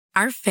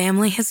Our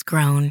family has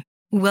grown.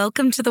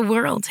 Welcome to the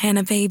world,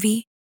 Hannah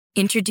baby.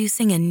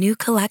 Introducing a new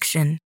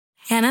collection,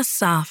 Hannah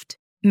Soft,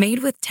 made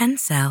with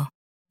Tencel.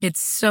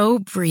 It's so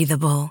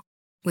breathable,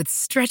 with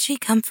stretchy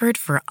comfort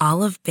for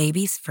all of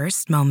baby's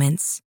first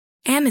moments.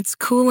 And it's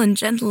cool and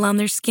gentle on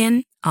their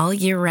skin all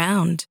year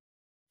round.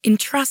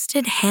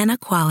 Entrusted Hannah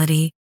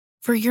quality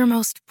for your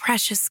most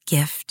precious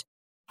gift.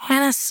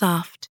 Hannah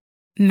Soft,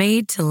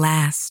 made to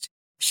last.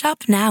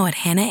 Shop now at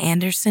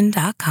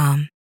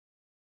hannahanderson.com.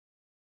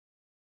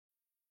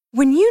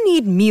 When you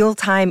need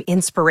mealtime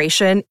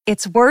inspiration,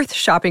 it's worth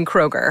shopping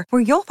Kroger,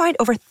 where you'll find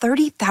over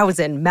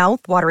 30,000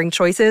 mouth-watering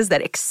choices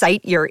that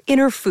excite your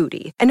inner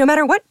foodie. And no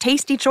matter what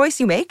tasty choice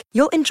you make,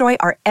 you'll enjoy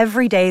our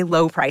everyday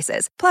low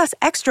prices, plus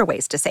extra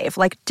ways to save,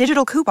 like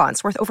digital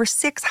coupons worth over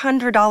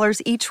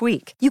 $600 each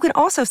week. You can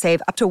also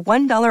save up to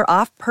 $1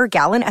 off per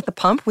gallon at the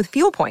pump with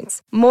fuel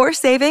points. More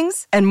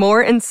savings and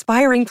more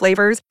inspiring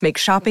flavors make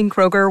shopping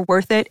Kroger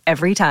worth it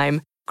every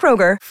time.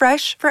 Kroger,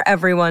 fresh for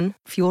everyone.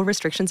 Fuel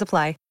restrictions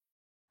apply.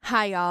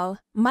 Hi, y'all.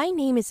 My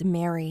name is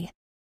Mary.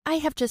 I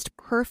have just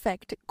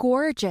perfect,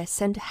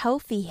 gorgeous, and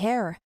healthy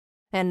hair.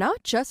 And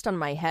not just on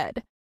my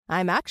head.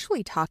 I'm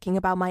actually talking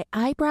about my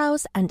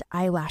eyebrows and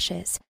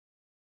eyelashes.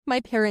 My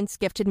parents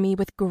gifted me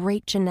with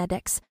great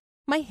genetics.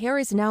 My hair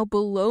is now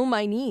below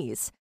my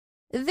knees.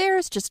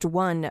 There's just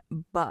one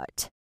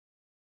but.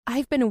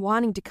 I've been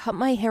wanting to cut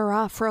my hair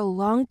off for a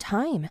long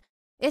time.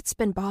 It's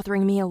been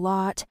bothering me a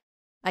lot.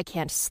 I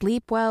can't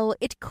sleep well.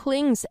 It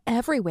clings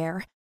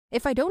everywhere.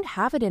 If I don't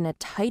have it in a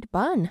tight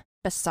bun.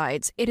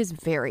 Besides, it is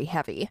very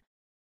heavy.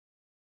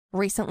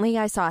 Recently,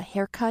 I saw a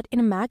haircut in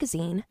a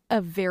magazine,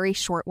 a very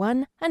short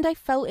one, and I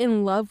fell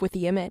in love with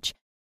the image,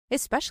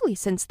 especially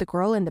since the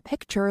girl in the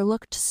picture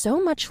looked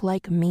so much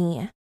like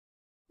me.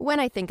 When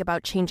I think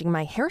about changing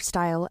my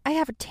hairstyle, I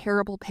have a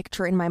terrible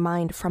picture in my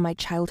mind from my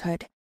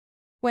childhood.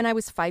 When I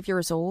was 5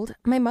 years old,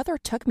 my mother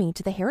took me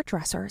to the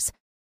hairdressers.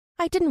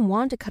 I didn't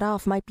want to cut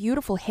off my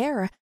beautiful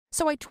hair,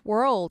 so I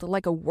twirled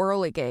like a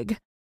whirligig.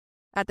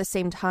 At the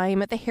same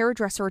time, the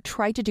hairdresser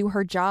tried to do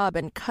her job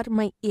and cut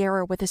my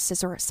ear with the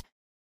scissors.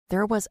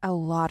 There was a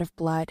lot of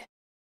blood.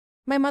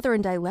 My mother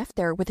and I left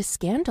there with a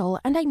scandal,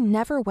 and I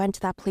never went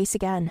to that place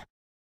again.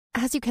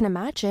 As you can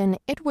imagine,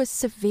 it was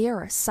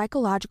severe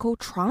psychological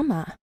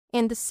trauma,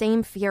 and the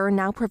same fear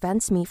now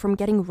prevents me from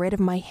getting rid of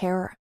my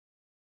hair.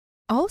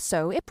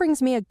 Also, it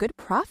brings me a good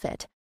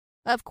profit.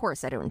 Of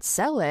course, I don't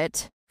sell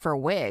it for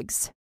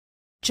wigs.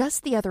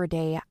 Just the other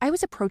day, I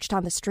was approached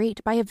on the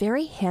street by a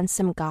very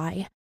handsome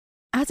guy.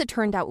 As it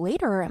turned out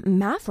later,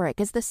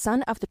 Maverick is the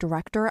son of the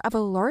director of a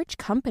large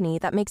company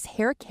that makes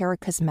hair care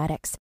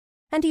cosmetics,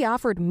 and he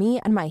offered me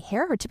and my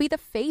hair to be the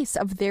face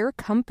of their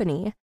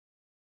company.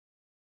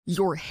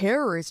 Your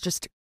hair is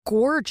just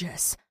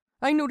gorgeous.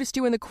 I noticed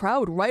you in the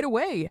crowd right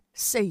away.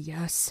 Say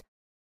yes.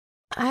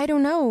 I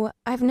don't know.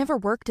 I've never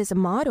worked as a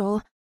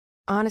model.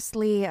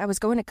 Honestly, I was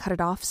going to cut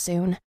it off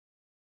soon.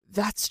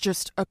 That's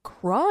just a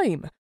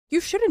crime.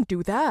 You shouldn't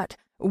do that.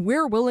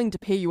 We're willing to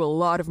pay you a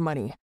lot of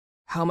money.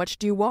 How much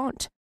do you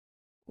want?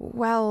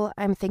 Well,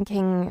 I'm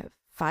thinking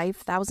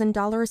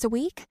 $5,000 a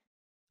week.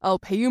 I'll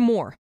pay you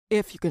more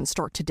if you can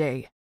start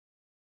today.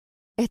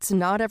 It's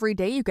not every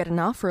day you get an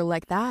offer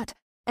like that,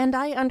 and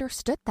I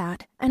understood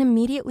that and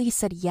immediately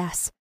said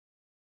yes.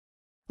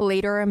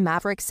 Later,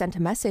 Maverick sent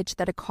a message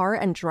that a car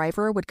and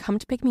driver would come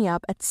to pick me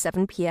up at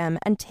 7 p.m.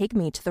 and take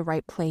me to the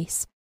right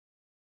place.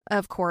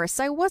 Of course,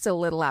 I was a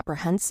little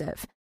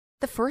apprehensive.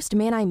 The first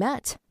man I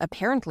met,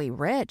 apparently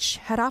rich,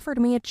 had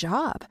offered me a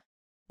job.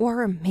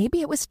 Or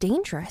maybe it was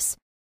dangerous.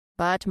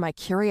 But my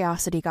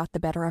curiosity got the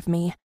better of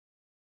me.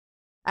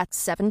 At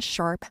 7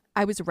 sharp,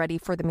 I was ready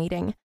for the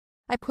meeting.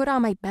 I put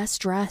on my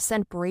best dress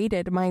and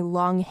braided my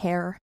long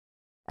hair.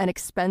 An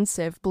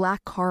expensive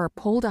black car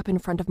pulled up in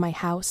front of my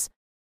house.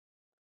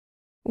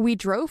 We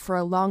drove for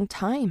a long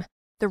time.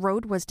 The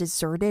road was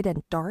deserted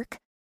and dark.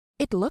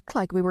 It looked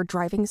like we were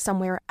driving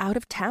somewhere out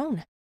of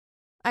town.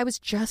 I was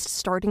just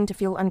starting to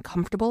feel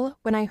uncomfortable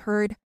when I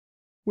heard,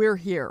 "We're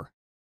here,"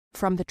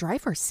 from the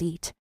driver's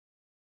seat.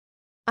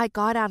 I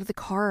got out of the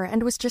car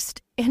and was just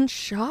in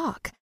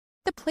shock.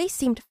 The place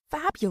seemed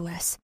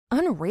fabulous,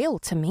 unreal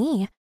to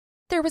me.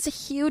 There was a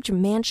huge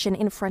mansion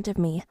in front of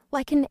me,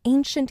 like an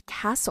ancient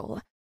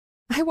castle.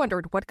 I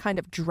wondered what kind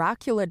of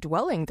Dracula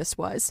dwelling this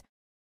was.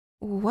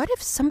 What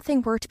if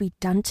something were to be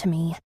done to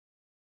me?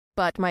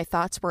 But my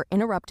thoughts were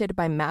interrupted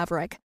by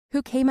Maverick,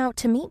 who came out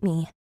to meet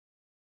me.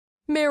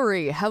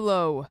 "Mary,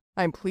 hello.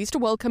 I'm pleased to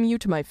welcome you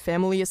to my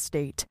family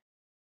estate."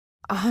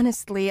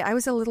 Honestly, I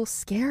was a little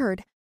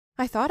scared.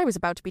 I thought I was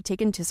about to be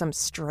taken to some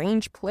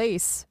strange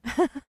place.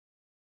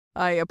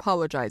 I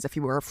apologize if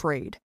you were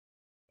afraid.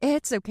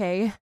 It's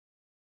okay.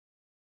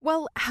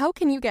 Well, how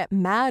can you get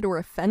mad or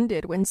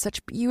offended when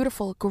such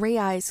beautiful gray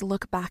eyes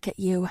look back at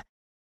you?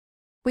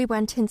 We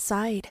went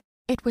inside.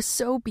 It was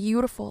so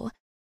beautiful.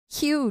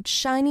 Huge,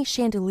 shiny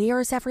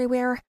chandeliers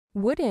everywhere,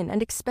 wooden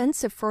and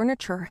expensive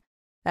furniture.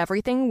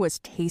 Everything was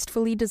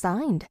tastefully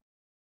designed.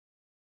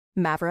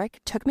 Maverick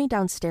took me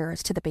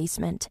downstairs to the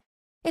basement.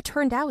 It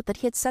turned out that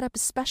he had set up a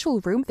special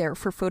room there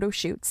for photo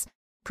shoots.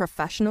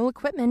 professional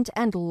equipment,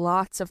 and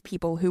lots of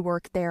people who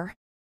work there.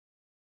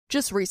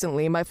 Just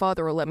recently, my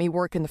father let me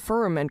work in the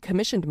firm and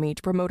commissioned me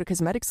to promote a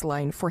cosmetics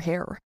line for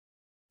hair.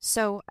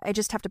 So I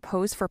just have to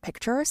pose for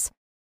pictures?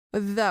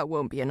 That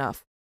won't be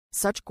enough.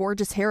 Such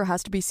gorgeous hair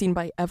has to be seen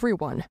by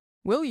everyone.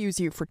 We'll use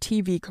you for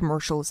TV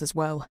commercials as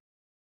well.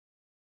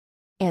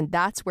 And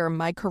that's where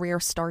my career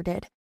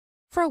started.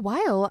 For a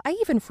while, I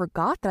even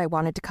forgot that I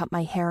wanted to cut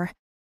my hair.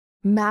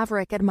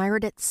 Maverick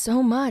admired it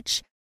so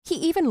much. He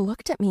even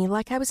looked at me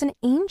like I was an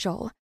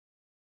angel.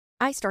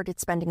 I started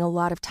spending a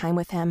lot of time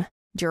with him,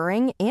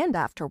 during and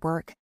after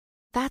work.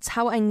 That's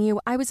how I knew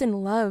I was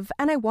in love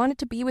and I wanted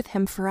to be with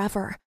him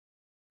forever.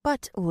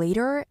 But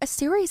later, a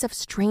series of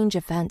strange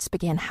events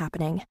began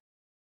happening.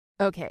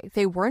 Okay,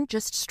 they weren't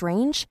just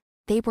strange,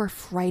 they were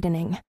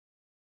frightening.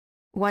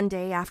 One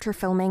day after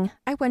filming,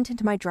 I went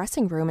into my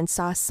dressing room and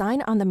saw a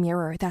sign on the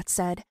mirror that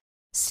said,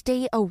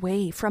 "Stay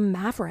away from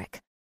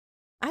Maverick."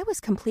 I was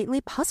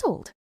completely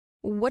puzzled.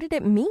 What did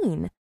it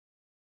mean?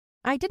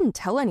 I didn't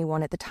tell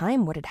anyone at the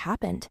time what had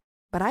happened,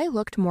 but I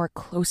looked more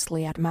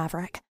closely at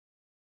Maverick.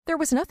 There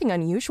was nothing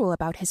unusual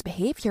about his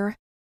behavior.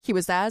 He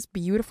was as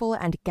beautiful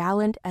and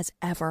gallant as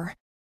ever.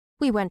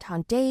 We went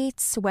on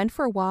dates, went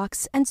for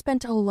walks, and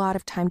spent a lot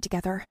of time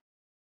together.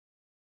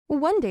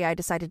 One day I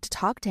decided to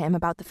talk to him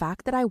about the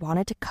fact that I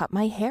wanted to cut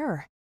my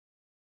hair.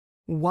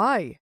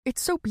 Why?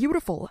 It's so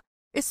beautiful.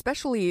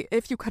 Especially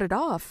if you cut it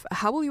off,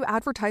 how will you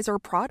advertise our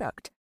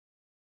product?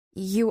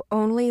 You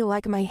only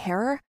like my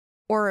hair?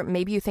 Or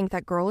maybe you think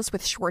that girls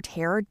with short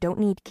hair don't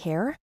need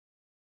care?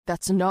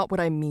 That's not what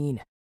I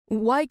mean.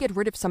 Why get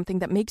rid of something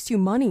that makes you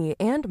money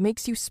and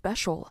makes you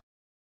special?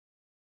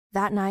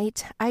 That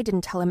night, I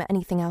didn't tell him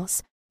anything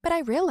else, but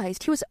I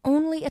realized he was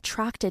only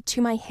attracted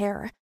to my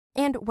hair,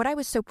 and what I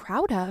was so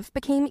proud of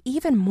became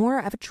even more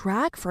of a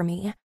drag for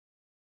me.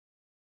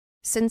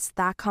 Since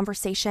that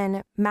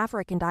conversation,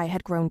 Maverick and I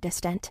had grown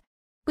distant.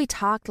 We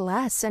talked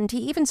less, and he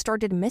even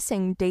started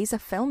missing days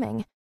of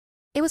filming.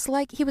 It was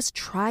like he was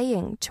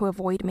trying to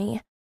avoid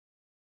me.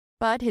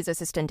 But his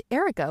assistant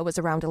Erica was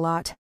around a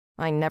lot.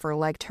 I never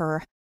liked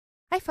her.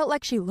 I felt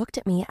like she looked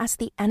at me as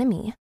the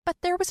enemy, but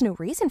there was no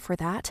reason for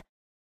that.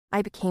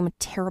 I became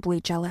terribly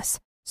jealous,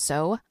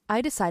 so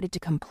I decided to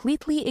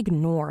completely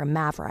ignore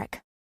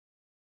Maverick.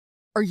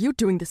 Are you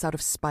doing this out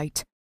of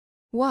spite?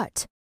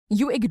 What?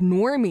 You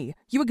ignore me.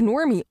 You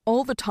ignore me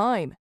all the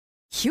time.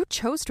 You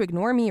chose to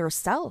ignore me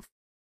yourself.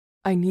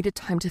 I needed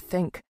time to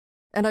think,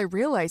 and I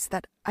realized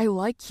that I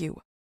like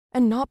you,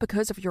 and not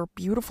because of your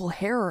beautiful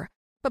hair,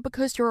 but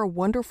because you're a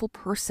wonderful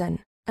person,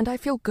 and I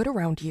feel good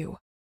around you.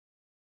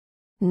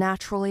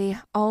 Naturally,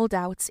 all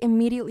doubts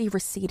immediately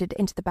receded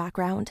into the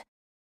background.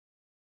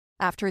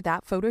 After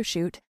that photo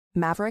shoot,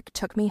 Maverick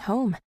took me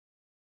home.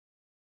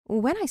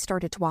 When I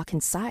started to walk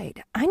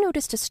inside, I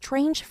noticed a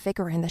strange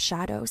figure in the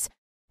shadows,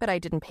 but I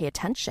didn't pay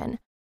attention.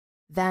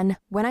 Then,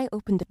 when I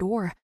opened the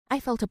door, I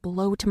felt a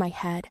blow to my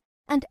head,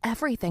 and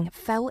everything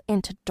fell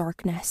into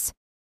darkness.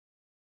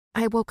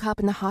 I woke up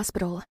in the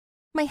hospital.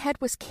 My head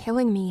was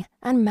killing me,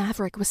 and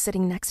Maverick was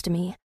sitting next to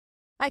me.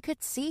 I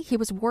could see he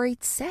was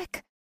worried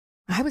sick.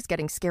 I was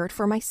getting scared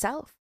for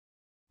myself.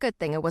 Good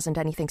thing it wasn't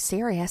anything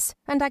serious,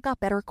 and I got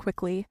better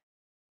quickly.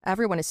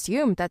 Everyone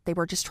assumed that they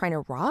were just trying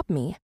to rob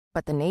me,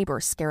 but the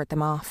neighbors scared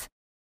them off.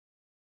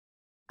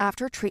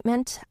 After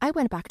treatment, I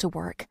went back to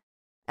work.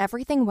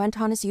 Everything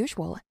went on as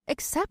usual,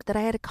 except that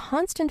I had a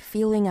constant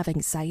feeling of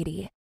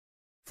anxiety.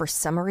 For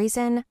some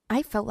reason,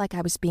 I felt like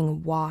I was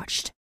being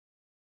watched.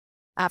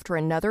 After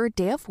another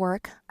day of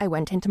work, I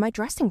went into my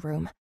dressing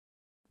room.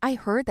 I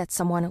heard that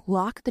someone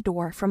locked the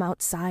door from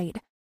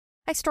outside.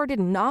 I started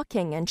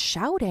knocking and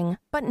shouting,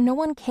 but no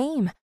one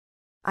came.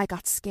 I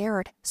got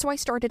scared, so I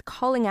started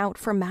calling out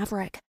for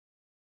Maverick.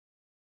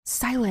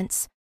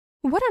 Silence.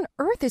 What on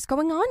earth is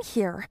going on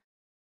here?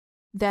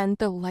 Then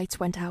the lights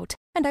went out,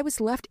 and I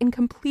was left in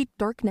complete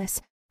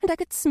darkness, and I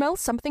could smell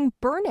something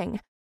burning.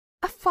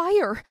 A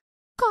fire!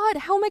 God,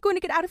 how am I going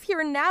to get out of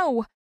here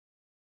now?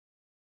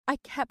 I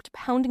kept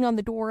pounding on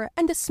the door,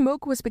 and the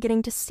smoke was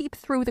beginning to seep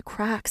through the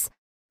cracks.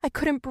 I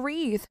couldn't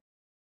breathe.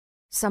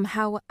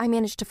 Somehow, I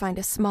managed to find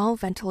a small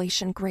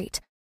ventilation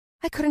grate.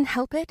 I couldn't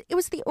help it. It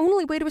was the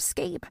only way to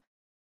escape.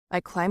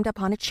 I climbed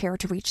up on a chair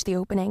to reach the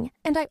opening,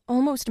 and I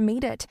almost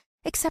made it,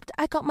 except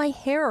I got my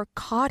hair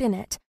caught in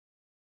it.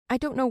 I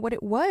don't know what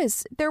it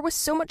was. There was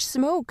so much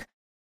smoke.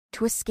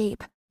 To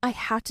escape, I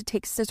had to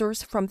take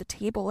scissors from the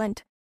table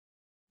and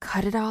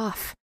cut it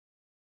off.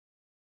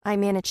 I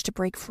managed to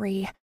break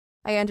free.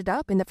 I ended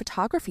up in the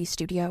photography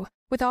studio,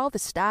 with all the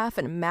staff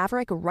and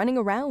Maverick running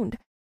around.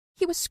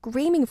 He was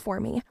screaming for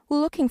me,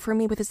 looking for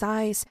me with his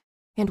eyes,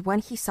 and when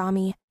he saw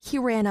me, he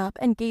ran up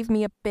and gave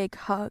me a big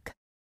hug.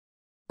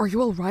 Are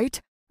you all right?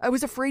 I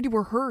was afraid you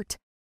were hurt.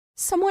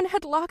 Someone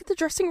had locked the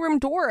dressing room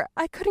door.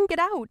 I couldn't get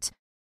out.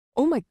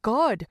 Oh my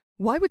God,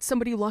 why would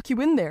somebody lock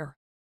you in there?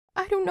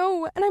 I don't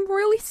know, and I'm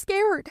really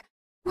scared.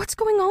 What's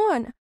going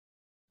on?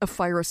 A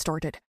fire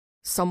started.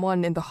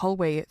 Someone in the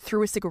hallway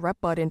threw a cigarette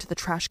butt into the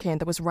trash can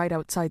that was right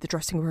outside the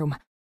dressing room.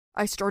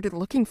 I started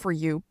looking for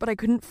you, but I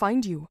couldn't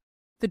find you.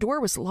 The door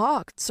was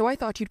locked, so I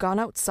thought you'd gone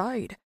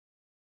outside."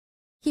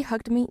 He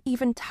hugged me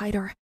even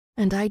tighter,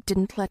 and I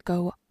didn't let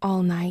go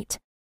all night.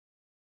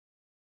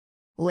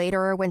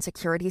 Later, when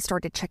security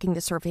started checking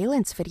the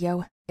surveillance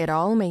video, it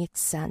all made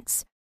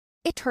sense.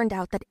 It turned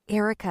out that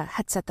Erica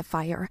had set the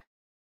fire.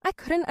 I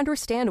couldn't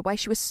understand why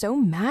she was so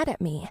mad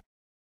at me.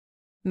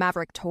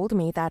 Maverick told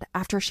me that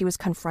after she was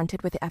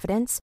confronted with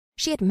evidence,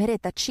 she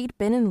admitted that she'd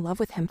been in love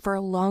with him for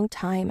a long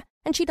time,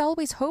 and she'd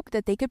always hoped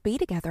that they could be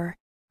together,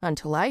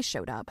 until I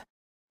showed up.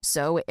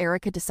 So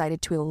Erica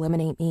decided to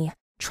eliminate me,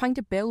 trying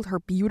to build her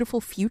beautiful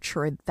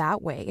future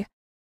that way.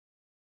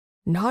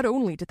 "Not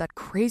only did that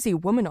crazy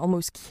woman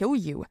almost kill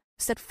you,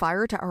 set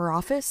fire to our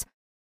office,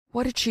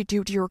 what did she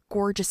do to your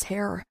gorgeous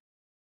hair?"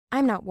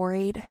 "I'm not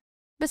worried.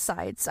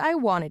 Besides, I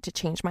wanted to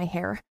change my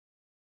hair."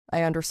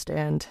 "I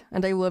understand,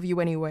 and I love you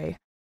anyway.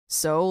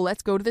 So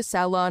let's go to the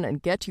salon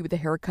and get you the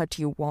haircut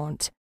you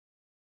want."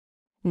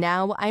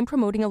 Now I'm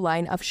promoting a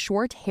line of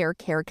short hair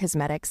care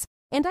cosmetics,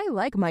 and I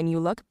like my new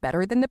look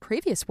better than the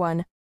previous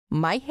one.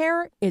 My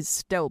hair is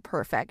still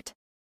perfect.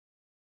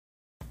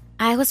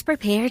 I was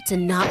prepared to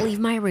not leave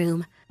my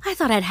room. I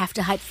thought I'd have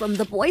to hide from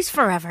the boys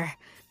forever,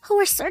 who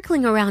were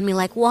circling around me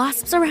like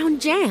wasps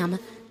around jam.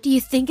 Do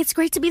you think it's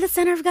great to be the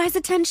center of guys'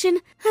 attention?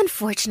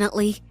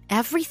 Unfortunately,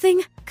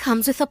 everything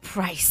comes with a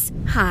price.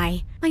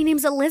 Hi, my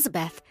name's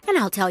Elizabeth, and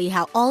I'll tell you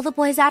how all the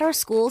boys at our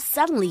school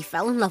suddenly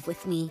fell in love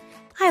with me.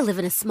 I live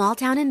in a small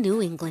town in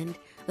New England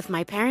with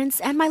my parents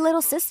and my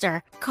little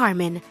sister,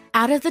 Carmen.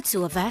 Out of the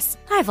two of us,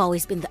 I've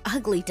always been the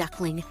ugly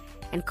duckling,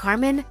 and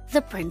Carmen,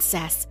 the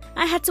princess.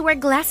 I had to wear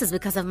glasses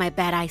because of my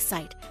bad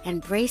eyesight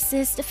and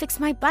braces to fix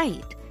my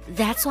bite.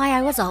 That's why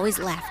I was always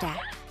laughed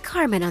at.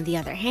 Carmen, on the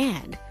other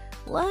hand,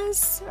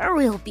 was a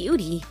real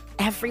beauty.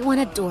 Everyone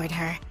adored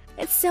her.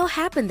 It so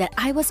happened that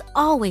I was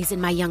always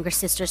in my younger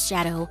sister's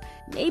shadow.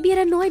 Maybe it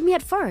annoyed me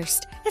at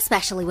first,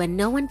 especially when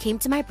no one came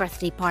to my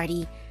birthday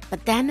party.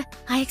 But then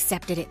I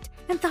accepted it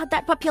and thought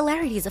that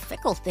popularity is a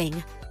fickle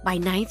thing. By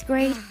 9th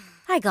grade,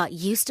 I got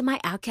used to my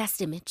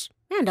outcast image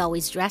and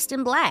always dressed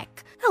in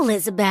black.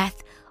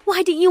 Elizabeth,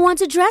 why didn't you want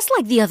to dress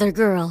like the other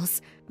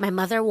girls? My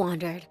mother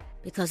wondered,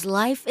 because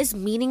life is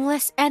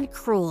meaningless and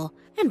cruel,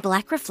 and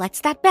black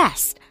reflects that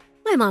best.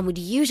 My mom would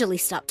usually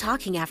stop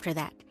talking after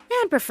that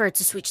and prefer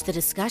to switch the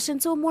discussion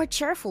to a more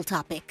cheerful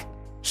topic.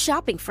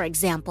 Shopping, for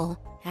example.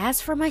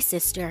 As for my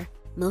sister,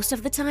 most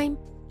of the time,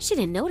 she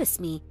didn't notice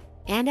me.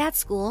 And at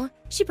school,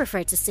 she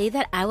preferred to say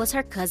that I was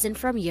her cousin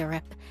from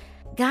Europe.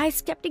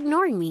 Guys kept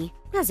ignoring me,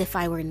 as if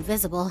I were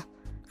invisible.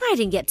 I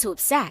didn't get too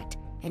upset,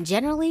 and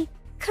generally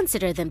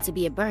considered them to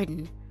be a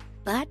burden.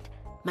 But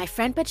my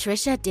friend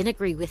Patricia didn't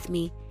agree with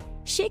me.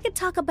 She could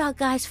talk about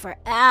guys for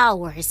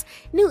hours,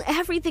 knew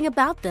everything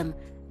about them.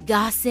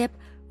 Gossip,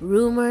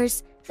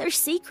 rumors, their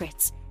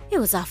secrets. It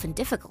was often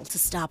difficult to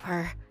stop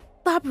her.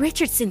 Bob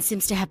Richardson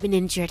seems to have been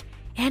injured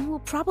and will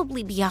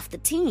probably be off the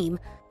team.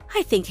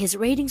 I think his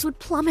ratings would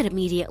plummet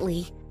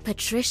immediately.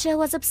 Patricia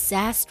was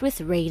obsessed with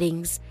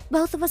ratings.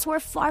 Both of us were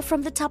far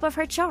from the top of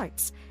her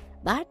charts.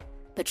 But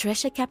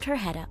Patricia kept her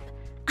head up.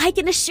 I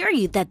can assure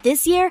you that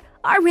this year,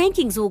 our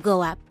rankings will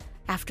go up.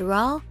 After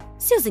all,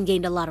 Susan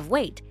gained a lot of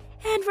weight,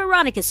 and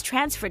Veronica's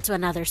transferred to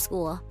another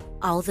school.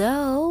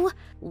 Although,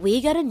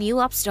 we got a new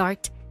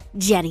upstart,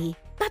 Jenny.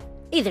 But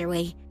either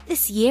way,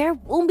 this year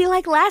won't be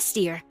like last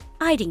year.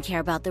 I didn't care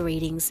about the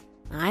ratings.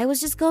 I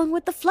was just going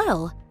with the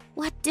flow.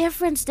 What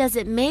difference does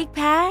it make,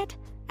 Pat?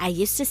 I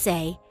used to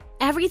say,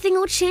 everything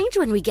will change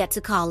when we get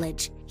to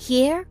college.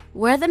 Here,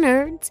 we're the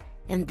nerds,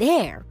 and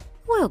there,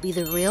 we'll be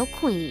the real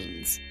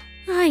queens.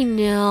 I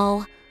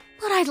know,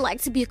 but I'd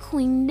like to be a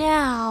queen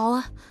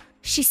now.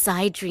 She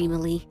sighed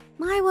dreamily.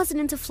 I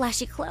wasn't into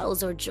flashy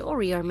clothes or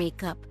jewelry or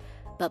makeup,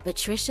 but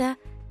Patricia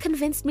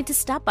convinced me to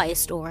stop by a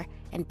store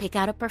and pick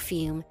out a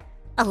perfume.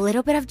 A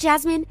little bit of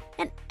jasmine,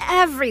 and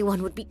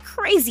everyone would be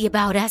crazy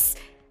about us.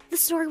 The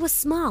store was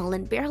small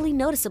and barely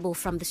noticeable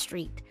from the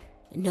street.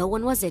 No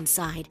one was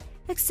inside,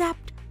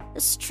 except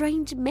a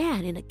strange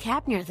man in a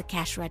cap near the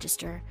cash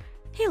register.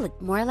 He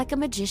looked more like a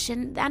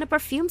magician than a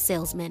perfume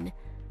salesman.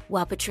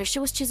 While Patricia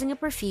was choosing a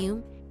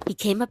perfume, he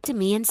came up to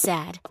me and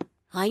said,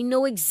 "I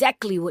know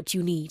exactly what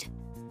you need."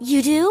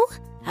 "You do?"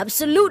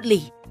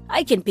 "Absolutely.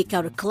 I can pick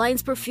out a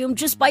client's perfume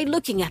just by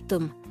looking at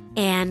them."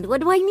 "And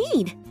what do I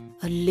need?"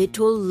 "A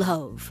little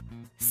love,"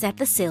 said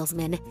the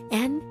salesman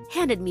and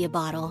handed me a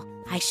bottle.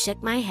 I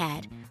shook my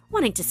head,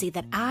 wanting to see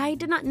that I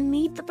did not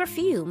need the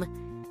perfume.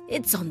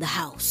 "It's on the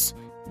house."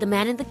 The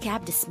man in the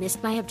cab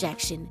dismissed my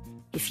objection.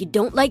 "If you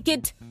don't like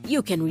it,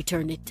 you can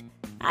return it."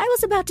 I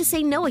was about to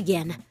say no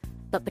again,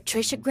 but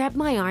Patricia grabbed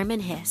my arm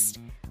and hissed,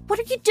 "What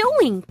are you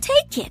doing?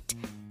 Take it.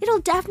 It'll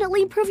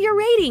definitely improve your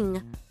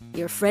rating."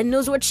 "Your friend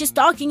knows what she's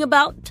talking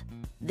about."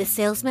 The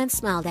salesman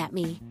smiled at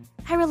me.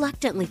 I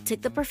reluctantly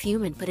took the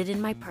perfume and put it in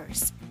my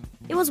purse.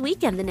 It was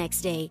weekend the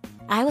next day.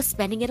 I was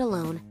spending it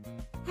alone.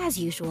 As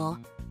usual,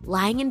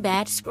 lying in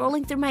bed,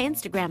 scrolling through my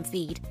Instagram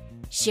feed,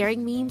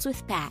 sharing memes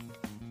with Pat.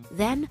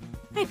 Then,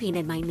 I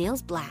painted my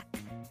nails black.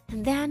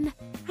 And then,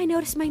 I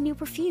noticed my new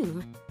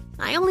perfume.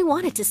 I only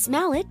wanted to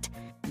smell it.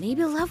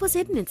 Maybe love was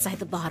hidden inside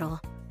the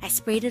bottle. I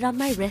sprayed it on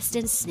my wrist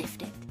and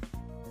sniffed it.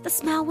 The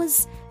smell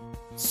was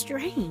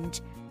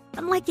strange,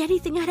 unlike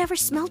anything I'd ever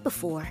smelled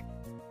before.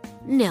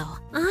 No,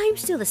 I'm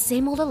still the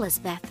same old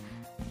Elizabeth,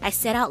 I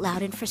said out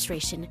loud in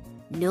frustration.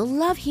 No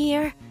love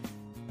here.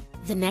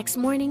 The next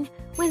morning,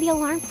 when the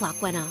alarm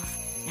clock went off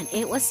and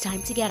it was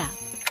time to get up,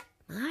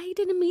 I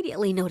didn't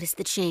immediately notice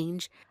the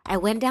change. I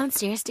went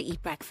downstairs to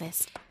eat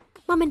breakfast.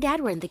 Mom and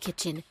Dad were in the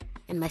kitchen,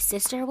 and my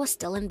sister was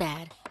still in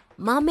bed.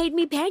 Mom made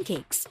me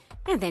pancakes,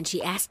 and then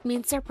she asked me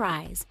in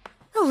surprise,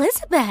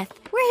 "Elizabeth,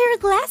 where are your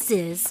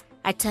glasses?"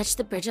 I touched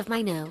the bridge of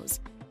my nose.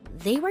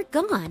 They were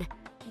gone,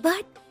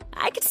 but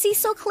I could see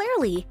so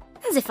clearly,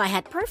 as if I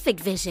had perfect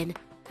vision.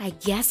 I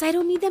guess I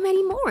don't need them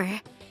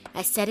anymore,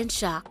 I said in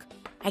shock.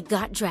 I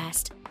got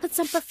dressed, put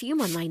some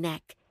perfume on my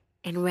neck,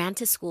 and ran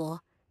to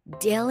school.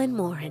 Dylan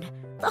Morin,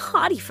 the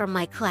hottie from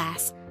my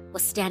class,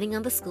 was standing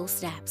on the school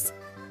steps.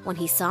 When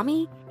he saw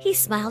me, he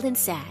smiled and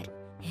said,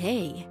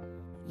 "Hey,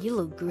 you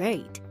look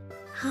great."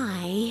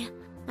 "Hi,"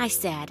 I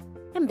said,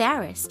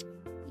 embarrassed.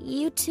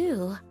 "You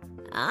too."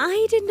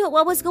 I didn't know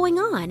what was going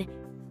on.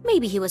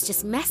 Maybe he was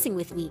just messing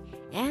with me,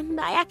 and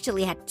I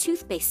actually had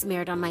toothpaste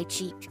smeared on my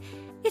cheek.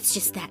 It's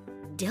just that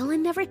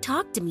Dylan never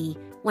talked to me.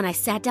 When I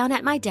sat down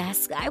at my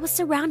desk, I was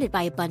surrounded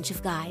by a bunch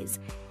of guys,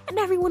 and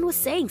everyone was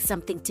saying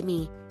something to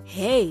me.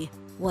 "Hey,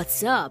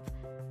 what's up?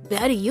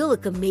 Betty, you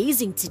look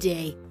amazing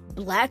today.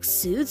 Black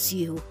suits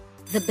you."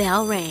 The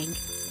bell rang,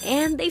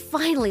 and they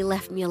finally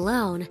left me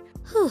alone.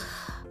 Whew.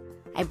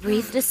 I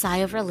breathed a sigh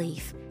of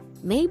relief.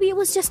 Maybe it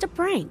was just a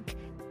prank.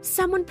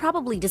 Someone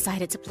probably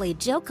decided to play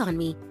a joke on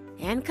me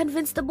and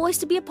convinced the boys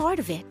to be a part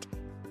of it.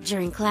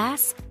 During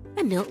class,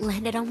 a note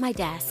landed on my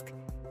desk.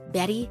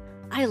 "Betty,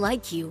 I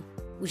like you.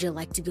 Would you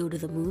like to go to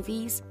the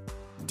movies?"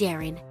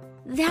 Darren.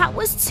 That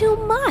was too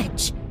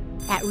much.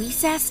 At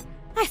recess,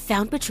 I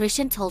found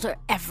Patricia and told her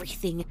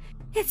everything.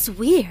 "It's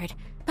weird,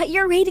 but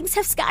your ratings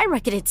have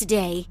skyrocketed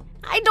today."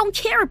 "I don't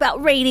care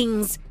about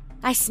ratings,"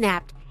 I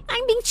snapped.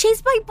 "I'm being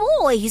chased by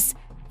boys."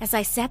 As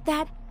I said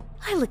that,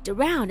 I looked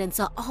around and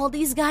saw all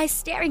these guys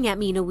staring at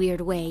me in a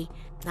weird way.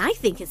 "I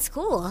think it's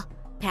cool."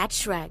 Pat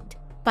shrugged.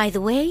 "By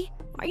the way,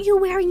 are you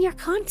wearing your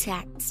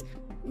contacts?"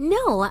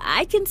 "No,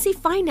 I can see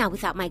fine now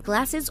without my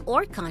glasses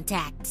or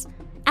contacts."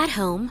 At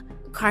home,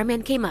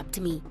 Carmen came up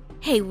to me.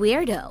 "Hey,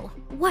 weirdo,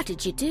 what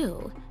did you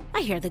do?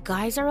 I hear the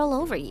guys are all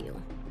over you."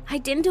 "I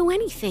didn't do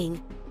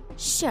anything."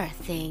 "Sure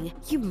thing.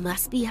 You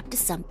must be up to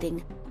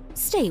something.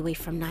 Stay away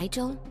from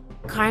Nigel."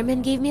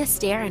 Carmen gave me a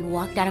stare and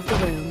walked out of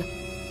the room.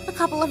 A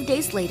couple of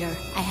days later,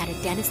 I had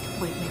a dentist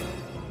appointment.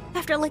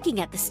 After looking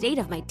at the state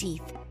of my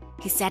teeth,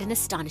 he said in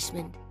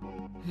astonishment,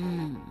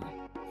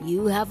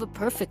 You have a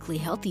perfectly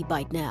healthy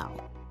bite now."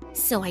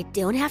 "So I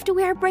don't have to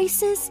wear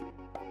braces?"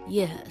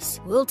 "Yes,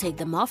 we'll take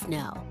them off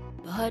now.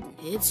 But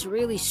it's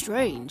really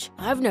strange.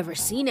 I've never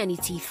seen any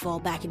teeth fall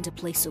back into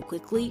place so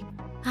quickly."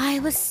 I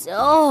was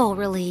so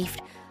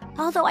relieved.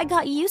 Although I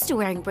got used to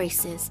wearing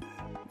braces,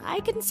 I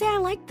couldn't say I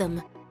liked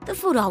them. The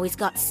food always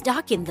got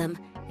stuck in them,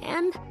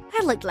 and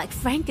I looked like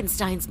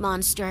Frankenstein's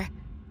monster.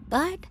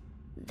 But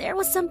there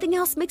was something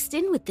else mixed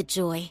in with the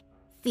joy.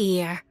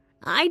 Fear.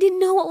 I didn't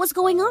know what was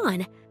going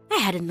on. I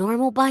had a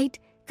normal bite,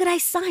 good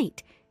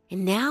eyesight,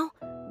 and now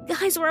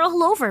guys were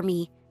all over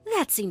me.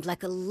 That seemed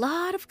like a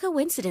lot of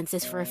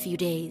coincidences for a few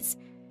days.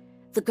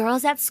 The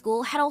girls at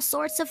school had all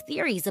sorts of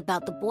theories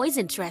about the boys'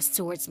 interest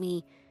towards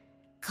me.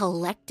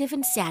 Collective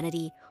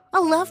insanity,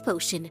 a love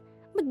potion,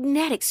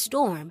 magnetic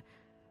storm.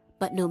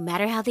 But no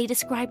matter how they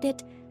described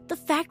it, the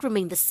fact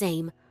remained the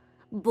same.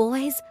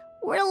 Boys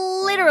were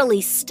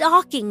literally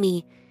stalking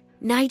me.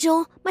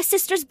 Nigel, my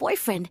sister's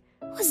boyfriend,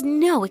 was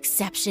no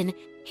exception.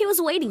 He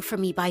was waiting for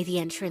me by the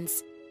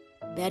entrance.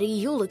 "Betty,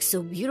 you look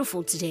so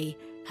beautiful today.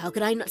 How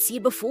could I not see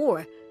it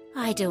before?"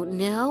 "I don't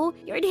know.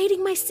 You're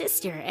dating my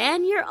sister,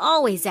 and you're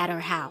always at her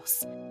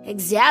house."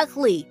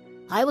 "Exactly.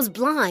 I was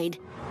blind."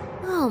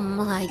 "Oh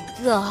my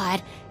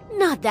God.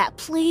 Not that,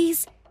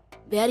 please."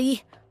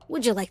 "Betty,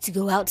 would you like to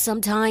go out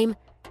sometime?"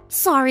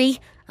 "Sorry,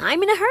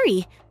 I'm in a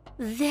hurry.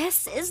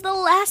 This is the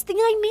last thing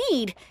I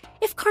need.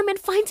 If Carmen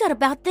finds out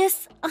about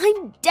this,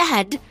 I'm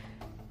dead."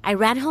 I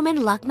ran home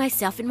and locked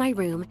myself in my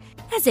room,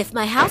 as if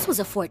my house was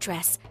a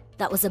fortress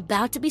that was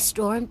about to be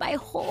stormed by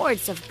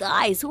hordes of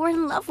guys who were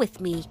in love with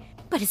me.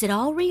 But is it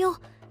all real?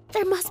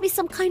 There must be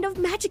some kind of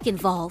magic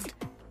involved.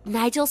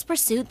 Nigel's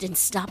pursuit didn't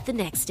stop the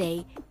next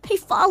day. He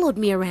followed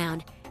me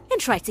around and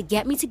tried to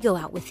get me to go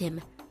out with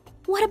him.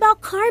 "What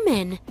about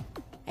Carmen?"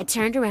 I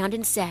turned around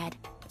and said,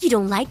 "You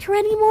don't like her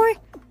anymore?"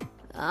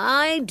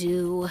 "I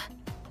do,"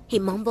 he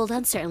mumbled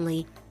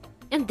uncertainly,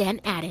 and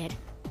then added,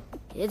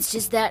 "It's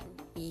just that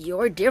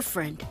you're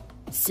different.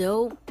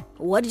 So,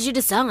 what did you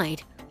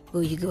decide?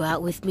 Will you go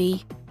out with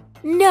me?"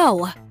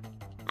 "No,"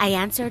 I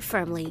answered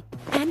firmly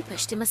and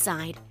pushed him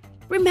aside.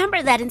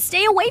 "Remember that and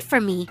stay away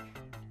from me."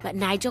 But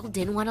Nigel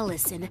didn't want to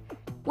listen.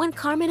 When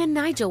Carmen and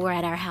Nigel were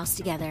at our house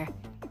together,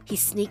 he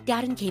sneaked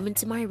out and came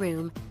into my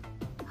room.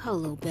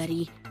 "Hello,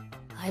 Betty.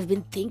 I've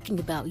been thinking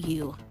about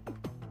you."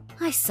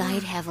 I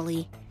sighed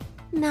heavily.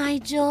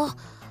 "Nigel,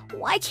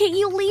 why can't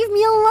you leave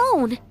me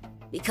alone?"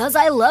 "Because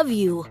I love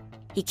you."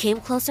 He came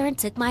closer and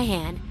took my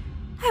hand.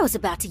 I was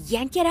about to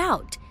yank it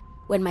out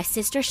when my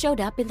sister showed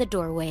up in the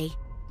doorway.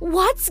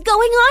 "What's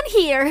going on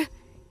here?"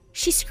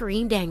 she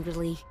screamed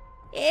angrily.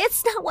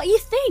 "It's not what you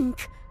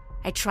think."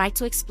 I tried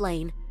to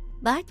explain,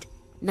 but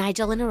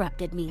Nigel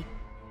interrupted me.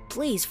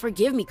 "Please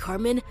forgive me,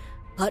 Carmen,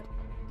 but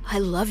I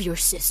love your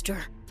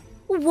sister."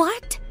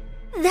 "What?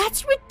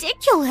 That's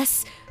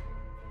ridiculous."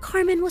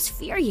 Carmen was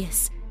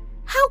furious.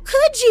 "How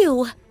could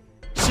you?"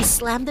 She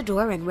slammed the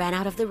door and ran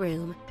out of the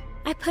room.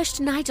 I pushed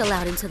Nigel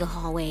out into the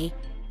hallway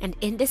and,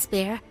 in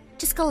despair,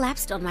 just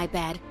collapsed on my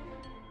bed.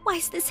 Why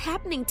is this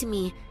happening to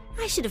me?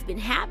 I should have been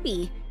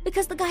happy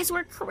because the guys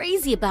were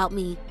crazy about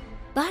me.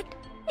 But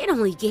it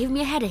only gave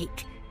me a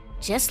headache,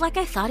 just like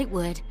I thought it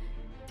would.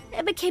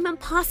 It became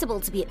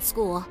impossible to be at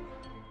school.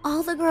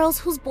 All the girls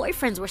whose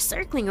boyfriends were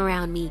circling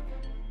around me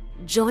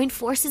joined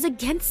forces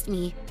against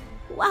me,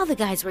 while the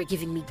guys were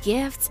giving me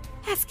gifts,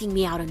 asking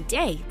me out on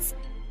dates.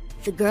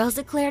 The girls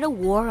declared a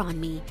war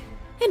on me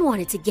and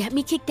wanted to get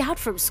me kicked out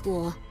from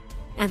school.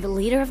 And the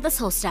leader of this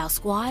hostile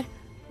squad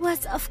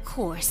was, of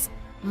course,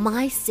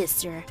 my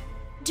sister.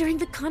 During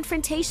the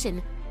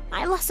confrontation,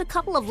 I lost a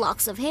couple of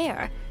locks of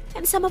hair,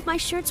 and some of my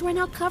shirts were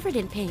now covered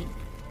in paint.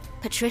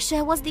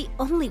 Patricia was the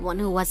only one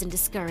who wasn't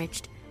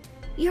discouraged.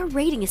 "Your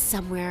rating is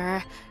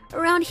somewhere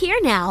around here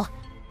now."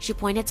 She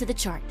pointed to the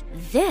chart.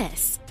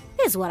 "This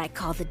is what I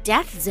call the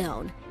death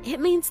zone. It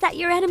means that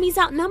your enemies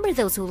outnumber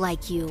those who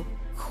like you."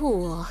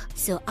 "Cool,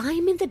 so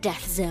I'm in the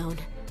death zone."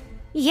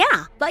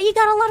 "Yeah, but you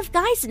got a lot of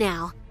guys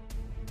now."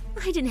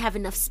 I didn't have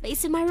enough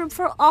space in my room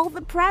for all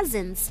the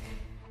presents.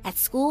 At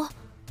school,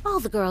 all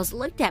the girls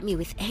looked at me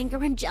with anger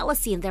and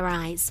jealousy in their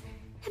eyes,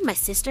 and my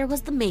sister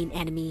was the main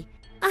enemy.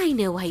 I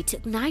know why he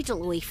took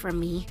Nigel away from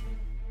me.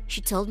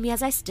 She told me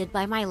as I stood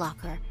by my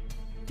locker.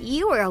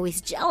 "You were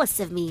always jealous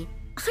of me."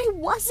 "I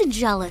wasn't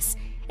jealous,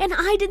 and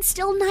I didn't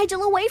steal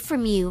Nigel away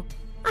from you.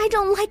 I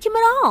don't like him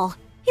at all.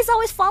 He's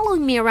always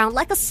following me around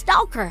like a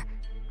stalker,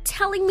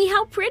 telling me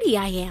how pretty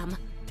I am."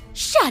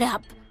 "Shut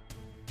up!"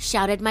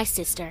 shouted my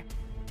sister.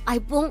 "I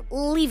won't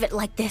leave it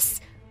like this."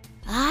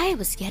 I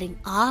was getting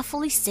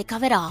awfully sick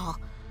of it all.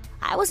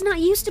 I was not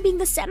used to being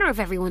the center of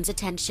everyone's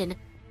attention.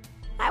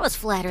 I was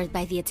flattered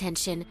by the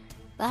attention,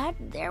 but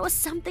there was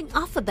something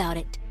off about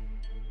it.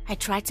 I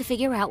tried to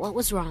figure out what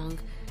was wrong.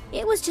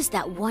 It was just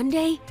that one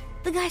day,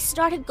 the guy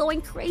started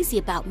going crazy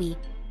about me.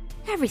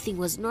 Everything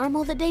was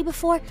normal the day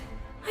before.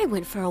 I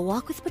went for a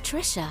walk with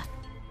Patricia.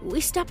 We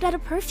stopped at a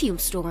perfume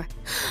store.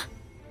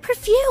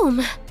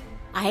 "Perfume!"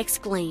 I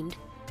exclaimed.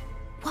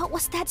 What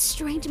was that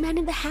strange man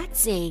in the hat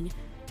saying?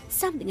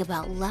 Something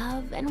about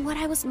love and what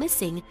I was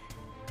missing.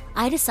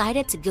 I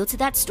decided to go to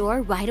that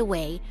store right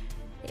away.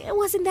 It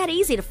wasn't that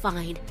easy to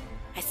find.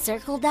 I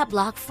circled that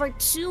block for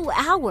 2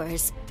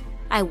 hours.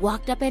 I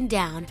walked up and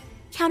down,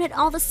 counted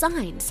all the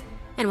signs,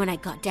 and when I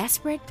got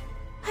desperate,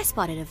 I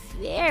spotted a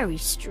very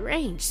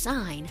strange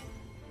sign.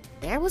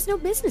 There was no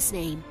business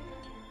name,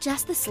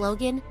 just the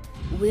slogan,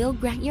 "We'll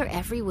grant your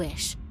every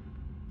wish."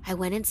 I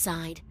went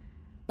inside.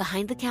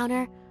 Behind the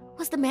counter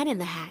was the man in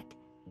the hat.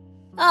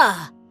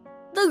 "Ah,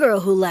 the girl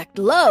who lacked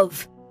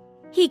love,"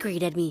 he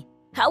greeted me.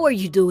 "How are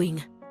you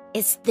doing?"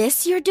 "Is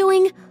this your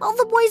doing? All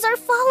the boys are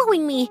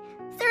following me.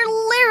 They're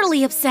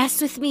literally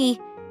obsessed with me."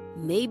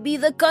 "Maybe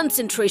the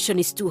concentration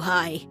is too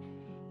high."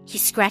 He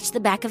scratched the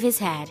back of his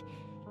head.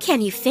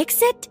 "Can you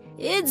fix it?"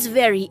 "It's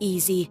very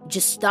easy.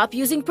 Just stop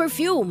using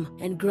perfume,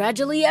 and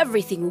gradually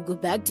everything will go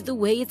back to the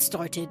way it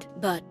started.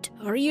 But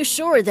are you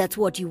sure that's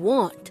what you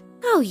want?"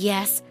 "Oh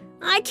yes,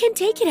 I can't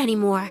take it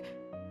anymore."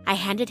 I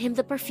handed him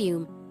the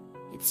perfume.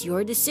 "It's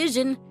your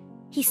decision."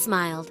 He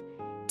smiled,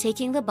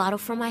 taking the bottle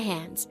from my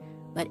hands.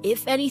 "But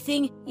if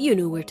anything, you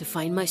know where to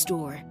find my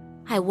store."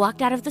 I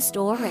walked out of the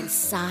store and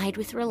sighed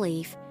with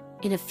relief.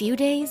 In a few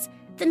days,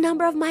 the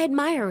number of my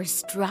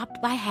admirers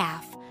dropped by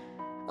half.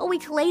 A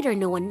week later,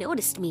 no one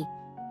noticed me.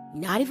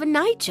 Not even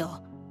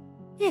Nigel.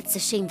 It's a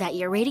shame that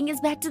your rating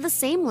is back to the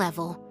same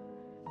level.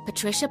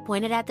 Patricia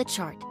pointed at the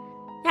chart.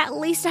 At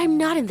least I'm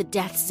not in the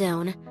death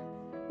zone.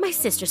 My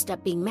sister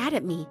stopped being mad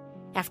at me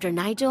after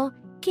Nigel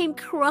came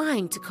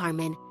crying to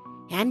Carmen,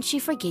 and she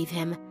forgave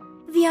him.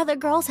 The other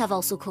girls have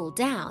also cooled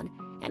down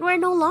and were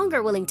no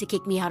longer willing to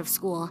kick me out of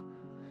school.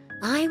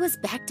 I was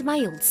back to my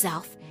old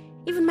self.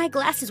 Even my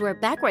glasses were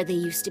back where they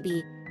used to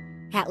be.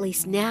 At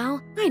least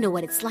now, I know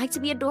what it's like to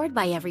be adored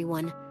by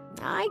everyone.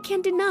 I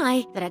can't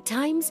deny that at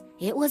times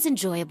it was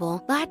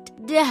enjoyable,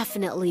 but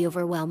definitely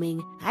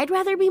overwhelming. I'd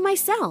rather be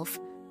myself.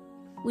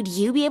 Would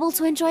you be able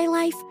to enjoy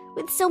life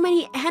with so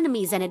many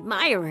enemies and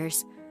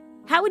admirers?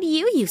 How would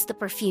you use the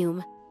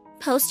perfume?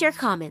 Post your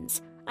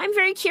comments. I'm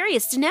very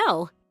curious to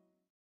know.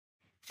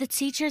 The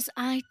teacher's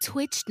eye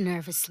twitched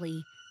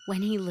nervously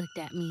when he looked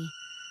at me.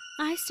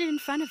 I stood in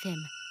front of him,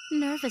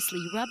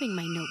 nervously rubbing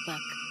my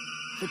notebook.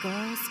 The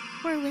girls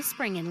were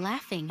whispering and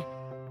laughing,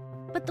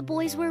 but the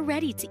boys were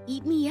ready to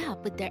eat me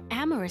up with their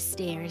amorous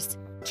stares.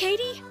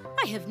 "Katie,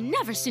 I have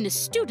never seen a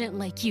student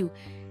like you."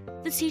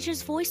 The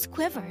teacher's voice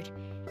quivered.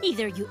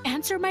 "Either you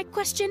answer my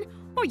question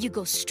or you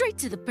go straight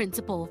to the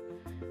principal."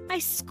 I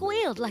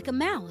squealed like a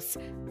mouse.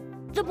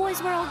 The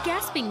boys were all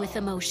gasping with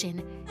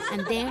emotion,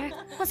 and there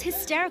was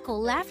hysterical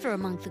laughter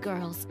among the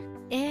girls.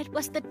 It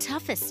was the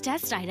toughest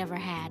test I'd ever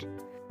had.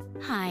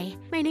 Hi,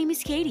 my name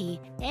is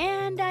Katie,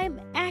 and I'm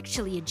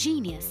actually a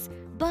genius,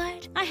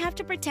 but I have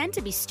to pretend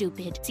to be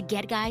stupid to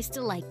get guys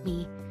to like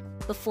me.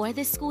 Before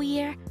this school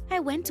year,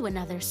 I went to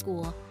another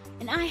school,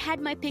 and I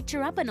had my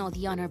picture up on all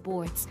the honor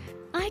boards.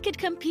 I could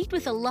compete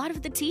with a lot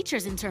of the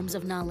teachers in terms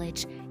of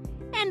knowledge,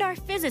 and our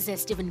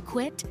physicist even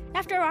quit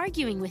after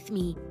arguing with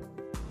me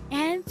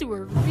and threw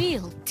a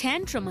real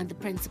tantrum on the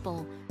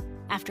principal.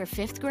 After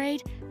 5th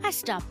grade, I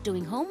stopped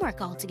doing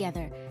homework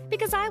altogether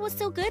because I was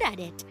so good at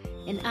it,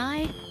 and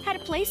I had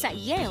a place at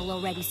Yale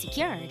already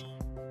secured.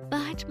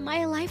 But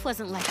my life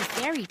wasn't like a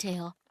fairy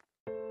tale.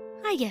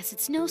 I guess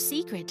it's no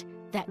secret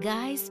that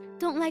guys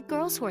don't like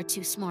girls who are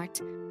too smart.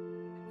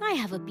 I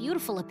have a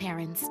beautiful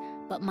appearance,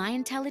 but my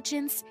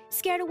intelligence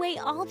scared away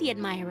all the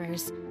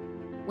admirers.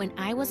 When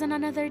I was on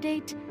another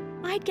date,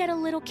 I'd get a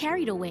little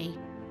carried away,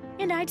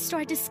 and I'd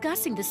start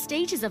discussing the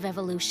stages of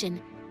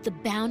evolution, the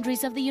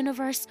boundaries of the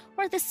universe,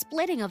 or the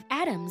splitting of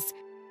atoms.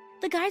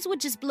 The guys would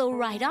just blow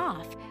right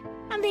off,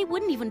 and they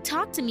wouldn't even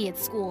talk to me at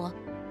school.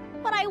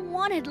 But I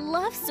wanted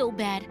love so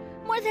bad,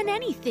 more than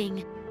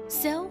anything.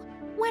 So,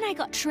 when I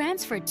got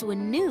transferred to a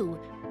new,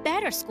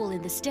 better school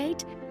in the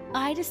state,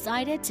 I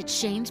decided to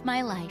change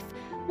my life.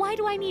 Why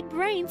do I need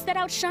brains that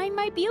outshine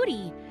my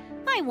beauty?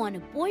 I want a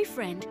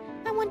boyfriend.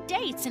 I want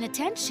dates and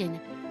attention.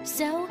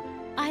 So,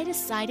 I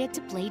decided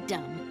to play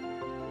dumb.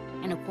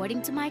 And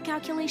according to my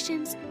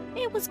calculations,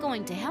 it was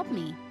going to help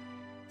me.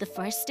 The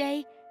first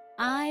day,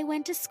 I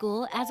went to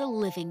school as a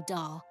living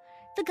doll.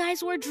 The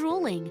guys were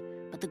drooling,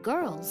 but the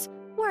girls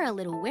were a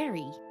little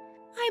wary.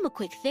 I'm a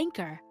quick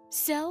thinker,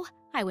 so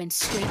I went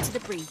straight to the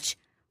breach.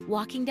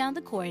 Walking down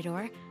the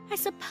corridor, I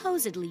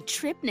supposedly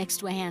tripped next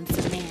to a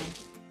handsome man,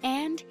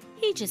 and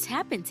he just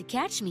happened to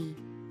catch me.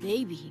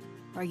 Baby,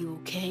 are you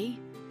okay?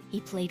 He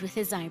played with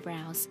his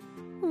eyebrows.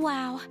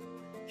 Wow,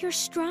 you're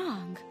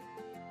strong.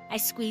 I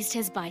squeezed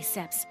his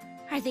biceps.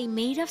 Are they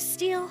made of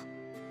steel?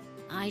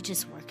 I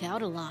just work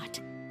out a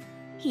lot.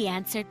 He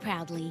answered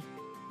proudly.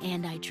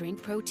 And I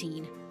drink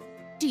protein.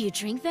 Do you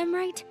drink them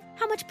right?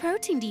 How much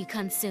protein do you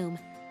consume?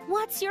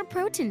 What's your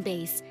protein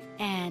base?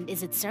 And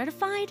is it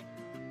certified?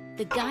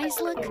 The guy's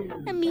look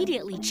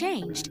immediately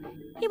changed.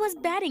 He was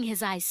batting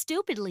his eyes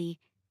stupidly,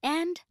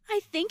 and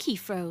I think he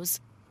froze.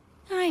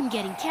 I'm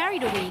getting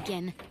carried away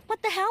again.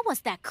 What the hell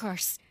was that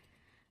curse?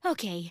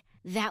 Okay,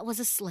 that was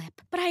a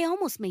slip, but I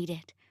almost made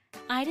it.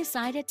 I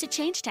decided to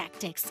change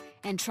tactics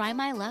and try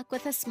my luck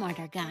with a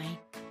smarter guy.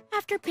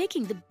 After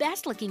picking the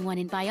best-looking one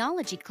in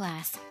biology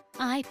class,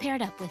 I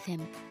paired up with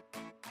him.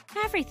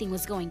 Everything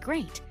was going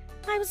great.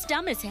 I was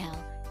dumb as hell,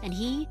 and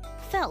he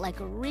felt like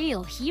a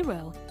real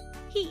hero.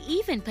 He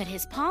even put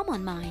his palm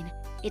on mine.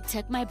 It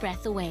took my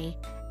breath away.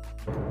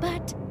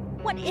 But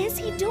what is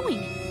he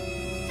doing?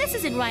 This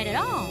isn't right at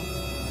all.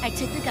 I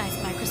took the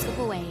guy's microscope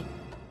away.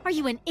 Are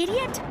you an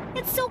idiot?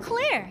 It's so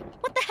clear.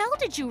 What the hell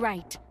did you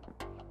write?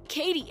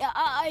 Katie,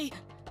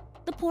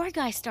 The poor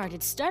guy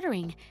started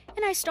stuttering,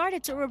 and I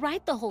started to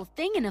rewrite the whole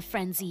thing in a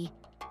frenzy.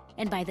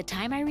 And by the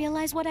time I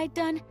realized what I'd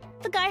done,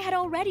 the guy had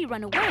already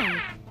run away.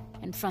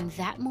 And from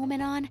that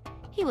moment on,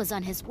 he was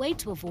on his way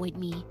to avoid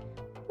me.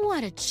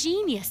 What a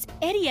genius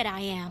idiot I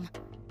am.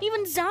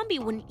 Even Zombie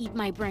wouldn't eat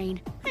my brain.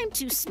 I'm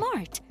too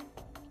smart.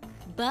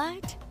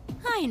 But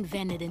I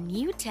invented a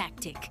new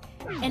tactic,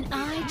 and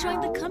I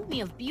joined the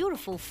company of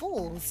beautiful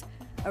fools.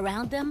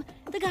 Around them,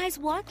 the guys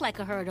walked like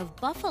a herd of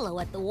buffalo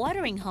at the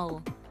watering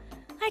hole.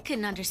 I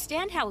couldn't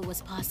understand how it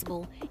was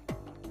possible.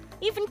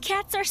 Even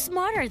cats are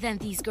smarter than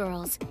these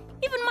girls.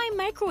 Even my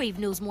microwave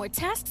knows more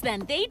tasks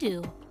than they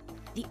do.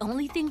 The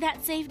only thing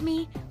that saved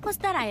me was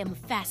that I am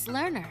a fast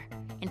learner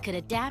and could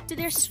adapt to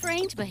their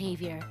strange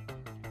behavior.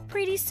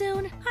 Pretty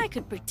soon, I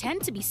could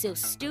pretend to be so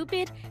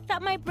stupid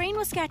that my brain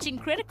was catching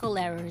critical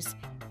errors.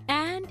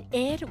 And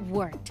it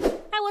worked.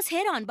 I was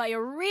hit on by a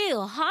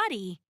real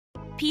hottie.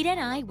 Pete and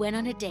I went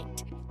on a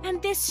date, and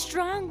this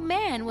strong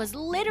man was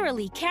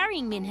literally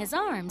carrying me in his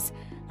arms.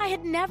 I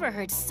had never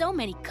heard so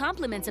many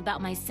compliments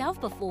about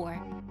myself before.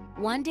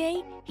 One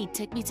day, he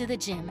took me to the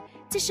gym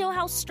to show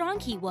how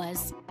strong he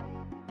was.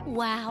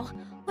 Wow,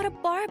 what a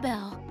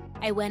barbell!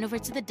 I went over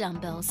to the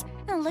dumbbells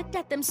and looked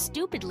at them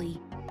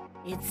stupidly.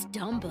 It's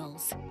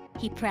dumbbells,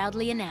 he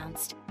proudly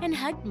announced and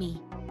hugged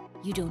me.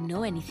 You don't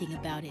know anything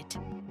about it,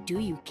 do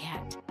you,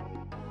 cat?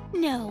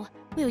 No,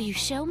 will you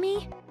show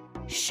me?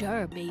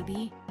 Sure,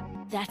 baby.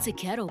 That's a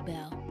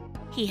kettlebell.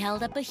 He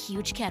held up a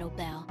huge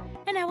kettlebell,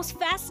 and I was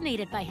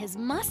fascinated by his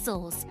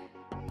muscles.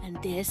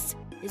 And this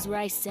is where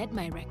I set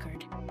my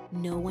record.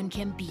 No one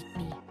can beat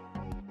me.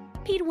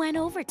 Pete went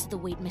over to the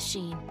weight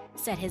machine,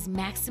 set his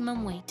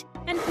maximum weight,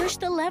 and pushed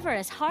the lever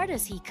as hard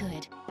as he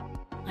could.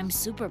 I'm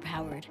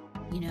superpowered,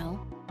 you know?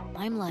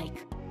 I'm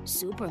like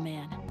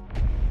Superman.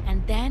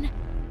 And then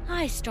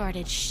I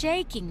started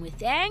shaking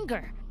with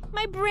anger.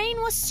 My brain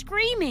was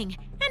screaming,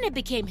 and it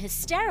became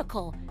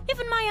hysterical.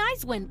 Even my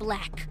eyes went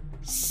black.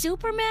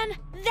 Superman?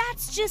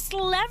 That's just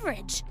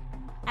leverage.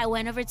 I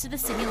went over to the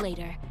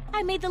simulator.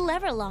 I made the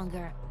lever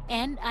longer,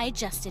 and I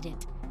adjusted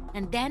it.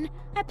 And then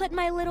I put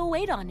my little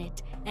weight on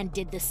it and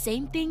did the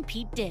same thing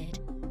Pete did.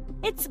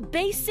 It's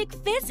basic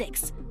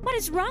physics. What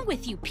is wrong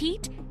with you,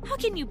 Pete? How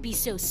can you be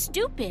so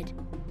stupid?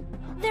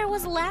 There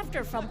was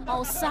laughter from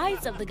all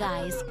sides of the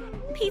guys.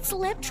 Pete's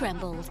lip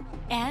trembled,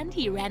 and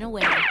he ran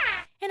away.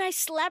 And I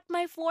slapped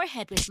my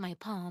forehead with my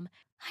palm.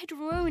 I'd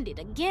ruined it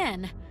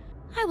again.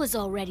 I was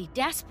already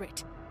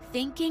desperate,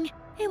 thinking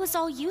it was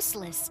all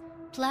useless.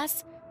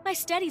 Plus, my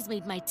studies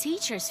made my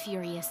teachers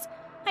furious.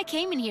 I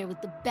came in here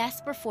with the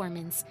best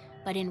performance,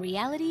 but in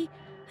reality,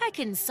 I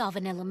couldn't solve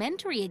an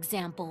elementary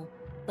example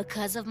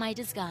because of my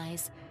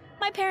disguise.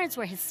 My parents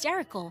were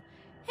hysterical,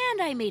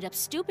 and I made up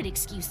stupid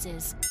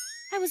excuses.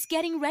 I was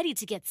getting ready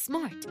to get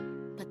smart,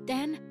 but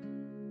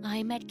then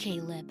I met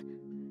Caleb,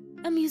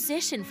 a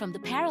musician from the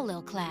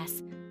parallel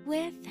class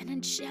with an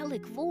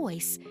angelic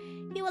voice.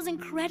 He was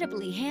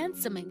incredibly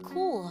handsome and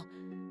cool,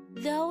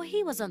 though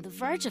he was on the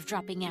verge of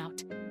dropping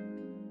out.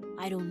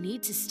 I don't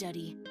need to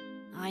study.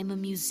 I'm a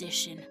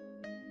musician,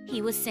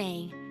 he was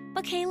saying.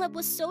 But Caleb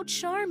was so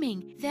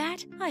charming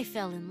that I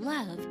fell in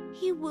love.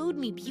 He wooed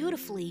me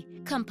beautifully,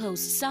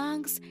 composed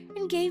songs,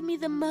 and gave me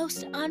the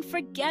most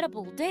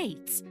unforgettable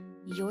dates.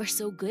 You're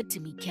so good to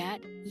me,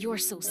 Kat. You're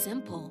so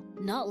simple,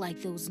 not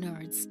like those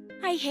nerds.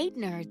 I hate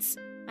nerds,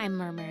 I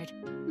murmured,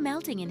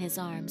 melting in his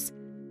arms.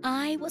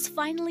 I was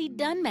finally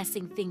done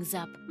messing things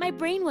up. My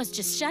brain was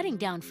just shutting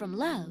down from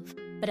love.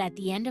 But at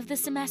the end of the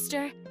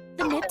semester,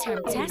 the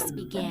midterm test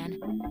began,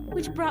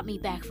 which brought me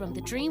back from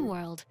the dream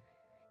world.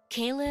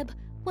 Caleb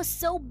was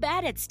so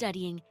bad at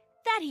studying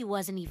that he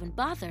wasn't even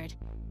bothered.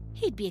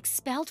 He'd be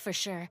expelled for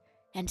sure,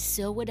 and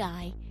so would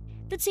I.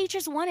 The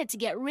teachers wanted to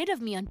get rid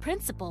of me on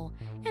principle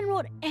and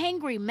wrote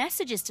angry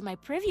messages to my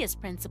previous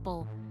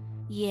principal.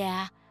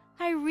 Yeah,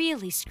 I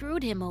really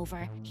screwed him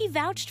over. He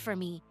vouched for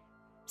me.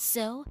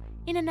 So,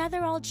 in another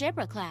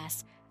algebra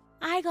class,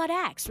 I got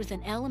axed with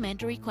an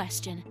elementary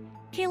question.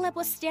 Caleb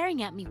was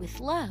staring at me with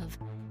love,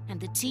 and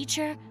the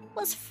teacher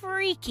was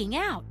freaking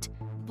out.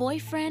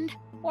 Boyfriend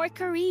or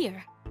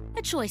career?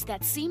 A choice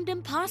that seemed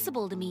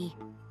impossible to me.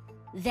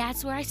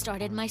 That's where I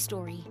started my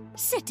story.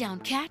 Sit down,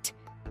 Kat,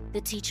 the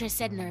teacher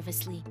said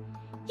nervously.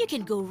 You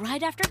can go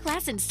right after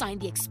class and sign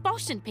the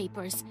expulsion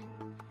papers.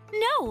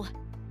 No!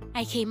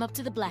 I came up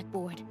to the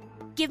blackboard.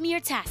 Give me your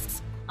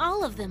tasks,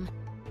 all of them.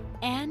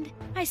 And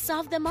I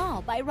solved them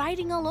all by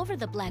writing all over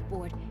the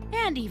blackboard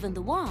and even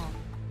the wall.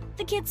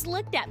 The kids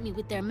looked at me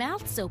with their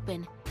mouths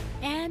open,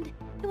 and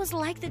it was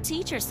like the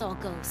teacher saw a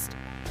ghost.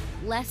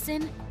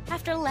 Lesson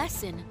after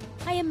lesson,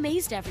 I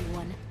amazed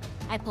everyone.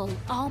 I pulled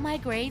all my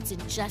grades in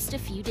just a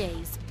few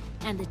days,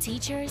 and the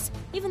teachers,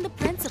 even the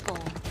principal,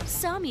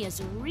 saw me as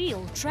a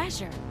real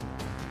treasure.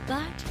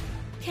 But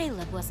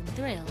Caleb wasn't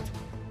thrilled.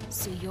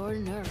 So you're a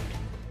nerd,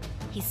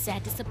 he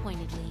said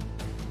disappointedly.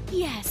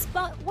 Yes,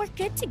 but we're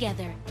good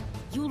together.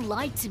 You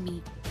lied to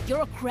me.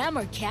 You're a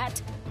crammer,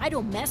 Kat. I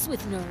don't mess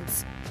with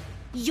nerds.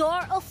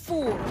 You're a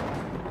fool.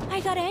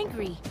 I got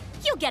angry.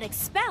 You get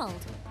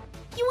expelled.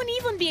 You wouldn't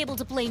even be able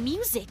to play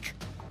music.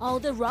 All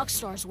the rock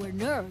stars were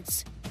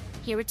nerds,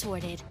 he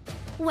retorted.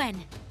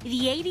 When?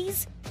 The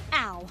 80s?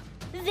 Ow.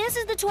 This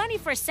is the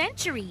 21st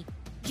century.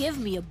 Give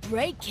me a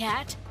break,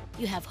 Kat.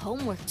 You have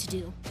homework to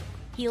do.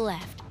 He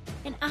left,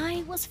 and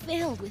I was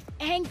filled with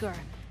anger.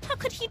 How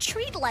could he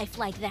treat life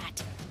like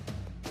that?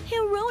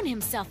 He'll ruin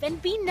himself and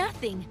be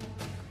nothing.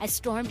 I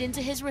stormed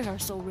into his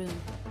rehearsal room,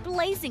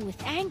 blazing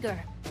with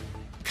anger.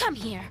 Come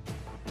here,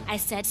 I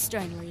said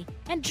sternly,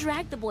 and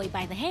dragged the boy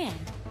by the hand.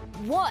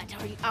 What?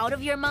 Are you out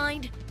of your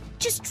mind?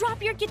 Just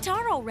drop your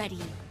guitar already.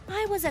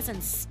 I was as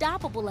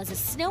unstoppable as a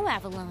snow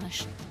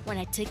avalanche. When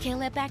I took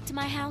Caleb back to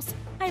my house,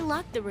 I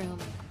locked the room,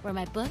 where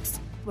my books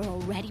were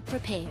already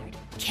prepared.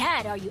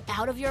 Kat, are you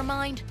out of your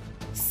mind?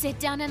 Sit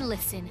down and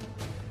listen.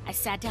 I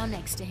sat down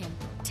next to him,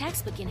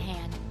 textbook in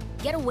hand.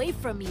 Get away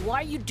from me.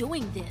 Why are you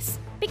doing this?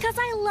 Because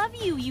I love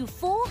you, you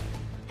fool.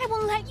 I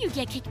won't let you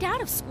get kicked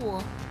out of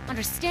school.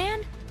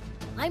 Understand?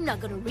 I'm not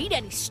gonna read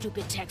any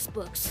stupid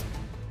textbooks.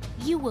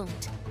 You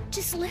won't.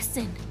 Just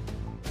listen.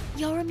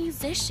 You're a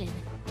musician,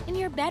 and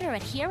you're better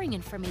at hearing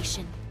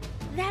information.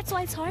 That's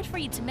why it's hard for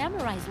you to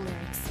memorize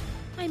lyrics.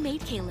 I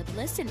made Caleb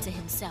listen to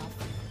himself.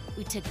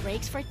 We took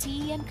breaks for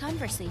tea and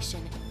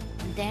conversation,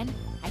 and then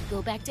I'd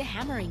go back to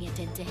hammering it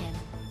into him.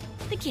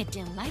 The kid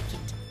didn't like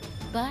it,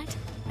 but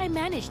I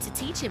managed to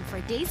teach him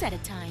for days at a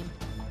time.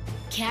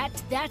 Kat,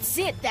 that's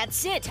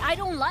it. I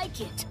don't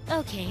like it.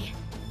 Okay.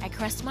 I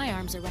crossed my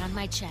arms around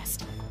my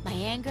chest, my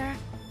anger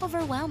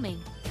overwhelming.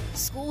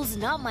 School's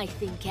not my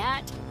thing,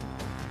 Kat.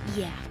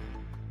 Yeah.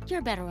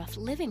 You're better off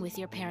living with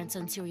your parents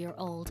until you're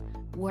old,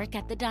 work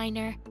at the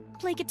diner,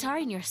 play guitar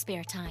in your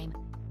spare time,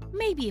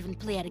 maybe even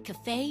play at a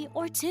cafe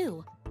or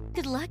two.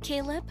 Good luck,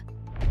 Caleb.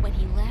 When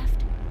he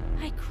left,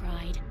 I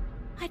cried.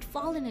 I'd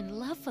fallen in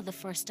love for the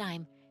first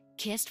time,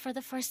 kissed for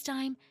the first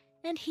time,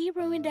 and he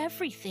ruined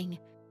everything.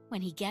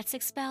 When he gets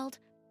expelled,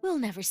 we'll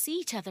never see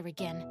each other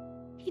again.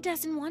 He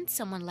doesn't want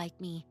someone like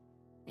me.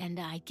 And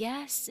I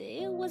guess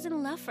it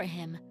wasn't love for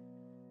him.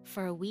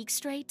 For a week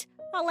straight,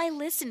 all I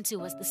listened to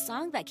was the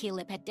song that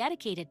Caleb had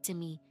dedicated to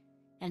me.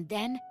 And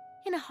then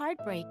In a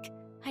heartbreak,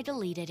 I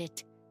deleted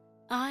it.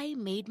 I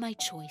made my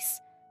choice.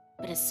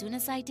 But as soon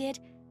as I did,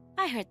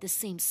 I heard the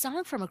same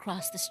song from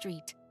across the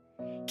street.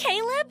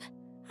 Caleb?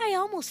 I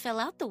almost fell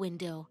out the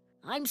window.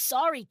 I'm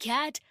sorry,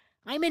 Kat.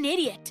 I'm an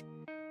idiot.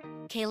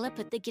 Caleb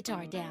put the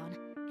guitar down,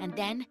 and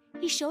then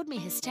he showed me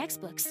his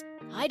textbooks.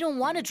 I don't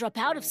want to drop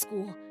out of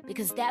school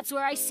because that's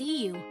where I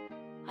see you.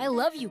 I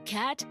love you,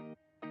 Kat.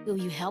 Will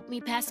you help me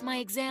pass my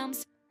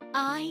exams?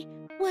 I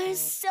was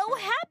so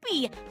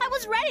happy. I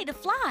was ready to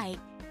fly.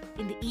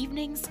 In the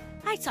evenings,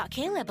 I taught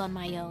Caleb on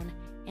my own,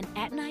 and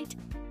at night,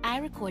 I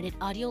recorded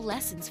audio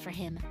lessons for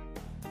him.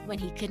 When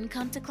he couldn't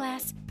come to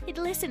class, he'd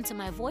listen to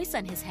my voice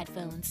on his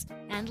headphones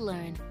and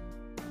learn.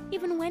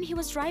 Even when he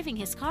was driving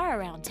his car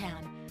around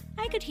town,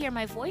 I could hear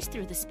my voice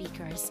through the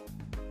speakers.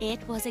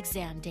 It was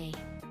exam day,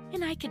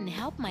 and I couldn't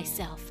help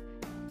myself.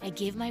 I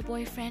gave my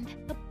boyfriend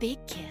a big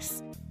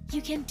kiss.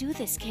 You can do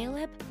this,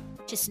 Caleb.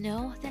 Just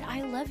know that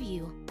I love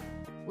you.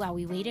 While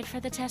we waited for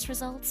the test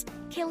results,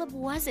 Caleb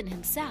wasn't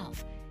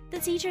himself. The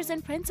teachers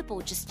and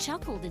principal just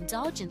chuckled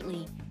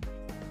indulgently,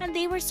 and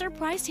they were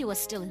surprised he was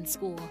still in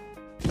school.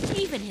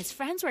 Even his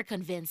friends were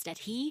convinced that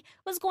he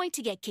was going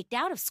to get kicked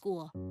out of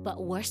school.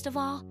 But worst of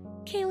all,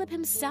 Caleb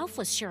himself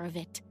was sure of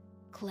it.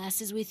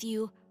 Classes with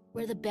you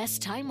were the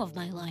best time of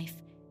my life,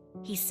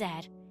 he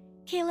said.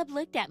 Caleb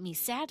looked at me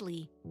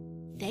sadly.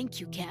 Thank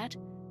you, Kat.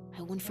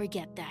 I won't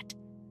forget that.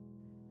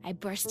 I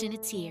burst into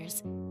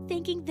tears,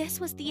 thinking this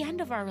was the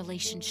end of our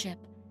relationship.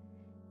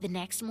 The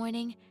next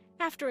morning,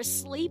 after a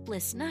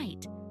sleepless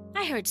night,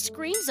 I heard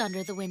screams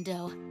under the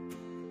window.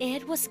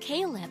 It was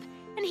Caleb,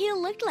 and he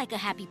looked like a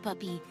happy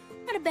puppy,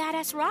 not a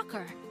badass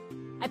rocker.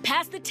 I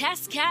passed the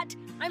test, Kat.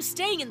 I'm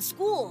staying in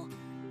school.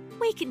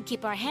 We can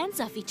keep our hands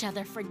off each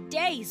other for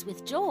days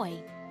with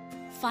joy.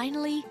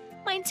 Finally,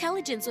 my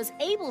intelligence was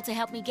able to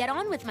help me get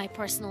on with my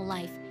personal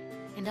life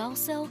and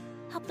also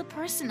help the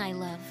person I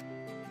love.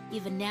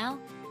 Even now,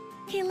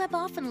 Caleb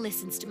often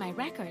listens to my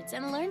records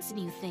and learns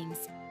new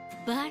things.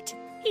 But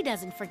he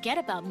doesn't forget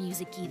about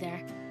music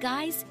either.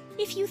 Guys,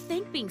 if you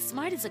think being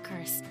smart is a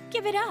curse,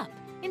 give it up.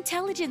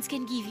 Intelligence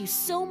can give you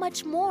so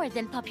much more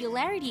than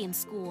popularity in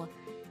school.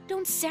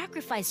 Don't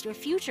sacrifice your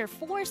future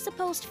for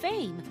supposed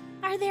fame.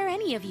 Are there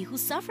any of you who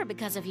suffer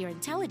because of your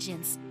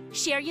intelligence?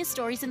 Share your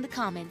stories in the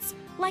comments.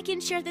 Like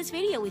and share this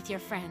video with your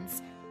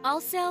friends.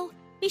 Also,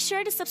 be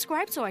sure to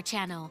subscribe to our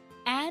channel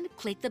and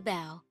click the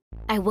bell.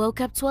 I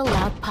woke up to a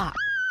loud pop.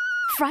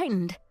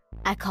 Frightened,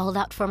 I called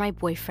out for my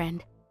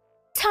boyfriend.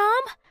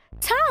 Tom!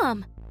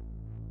 Tom!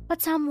 But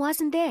Tom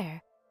wasn't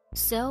there,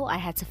 so I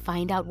had to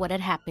find out what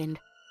had happened.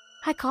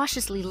 I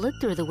cautiously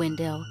looked through the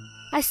window.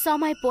 I saw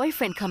my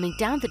boyfriend coming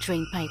down the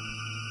drain pipe,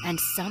 and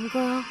some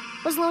girl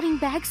was loading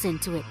bags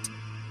into it.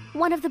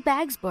 One of the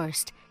bags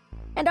burst,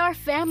 and our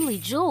family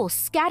jewels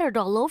scattered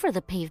all over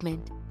the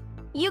pavement.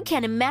 You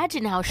can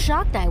imagine how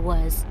shocked I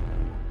was.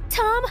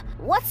 Tom,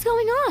 what's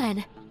going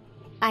on?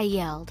 I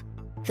yelled.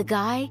 The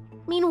guy,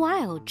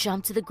 meanwhile,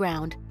 jumped to the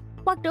ground,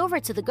 walked over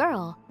to the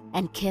girl,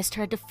 and kissed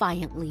her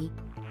defiantly.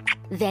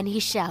 Then he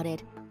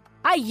shouted,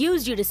 I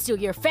used you to steal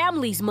your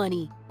family's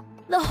money.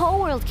 The whole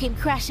world came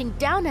crashing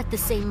down at the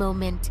same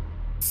moment.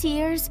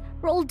 Tears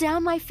rolled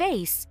down my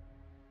face.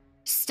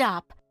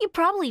 Stop. You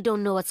probably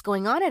don't know what's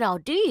going on at all,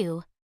 do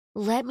you?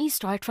 Let me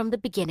start from the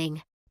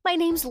beginning. My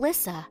name's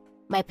Lissa.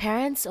 My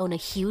parents own a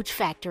huge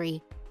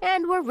factory,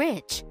 and we're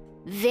rich.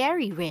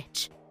 Very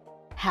rich.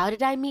 How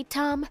did I meet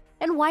Tom,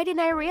 and why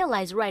didn't I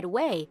realize right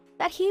away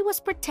that he was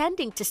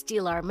pretending to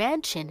steal our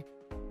mansion?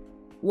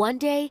 One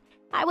day,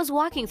 I was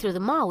walking through the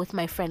mall with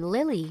my friend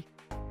Lily.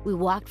 We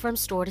walked from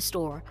store to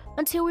store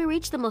until we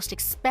reached the most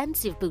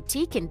expensive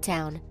boutique in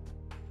town.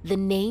 The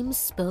name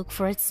spoke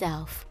for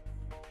itself.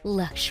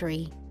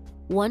 Luxury.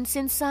 Once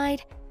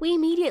inside, we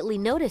immediately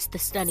noticed the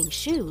stunning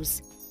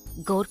shoes.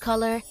 Gold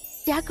color,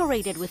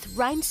 decorated with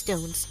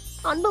rhinestones.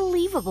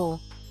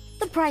 Unbelievable.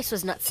 The price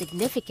was not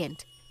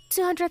significant,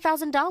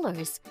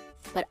 $200,000.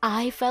 But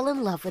I fell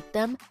in love with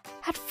them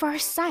at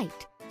first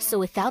sight. So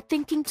without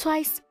thinking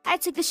twice, I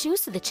took the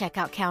shoes to the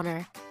checkout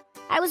counter.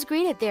 I was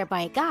greeted there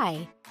by a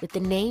guy with the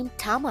name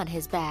Tom on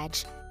his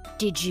badge.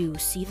 Did you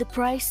see the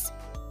price?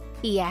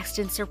 He asked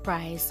in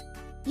surprise.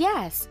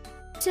 Yes,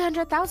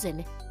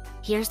 $200,000.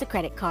 Here's the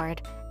credit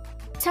card.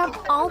 Tom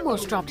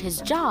almost dropped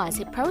his jaw as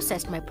he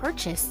processed my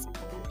purchase.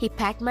 He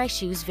packed my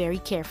shoes very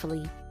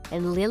carefully,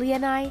 and Lily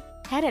and I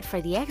headed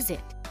for the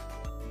exit.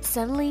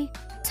 Suddenly,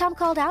 Tom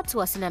called out to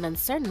us in an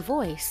uncertain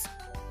voice.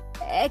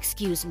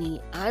 Excuse me,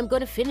 I'm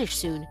gonna finish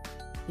soon.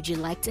 Would you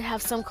like to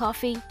have some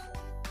coffee?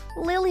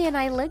 Lily and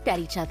I looked at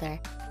each other,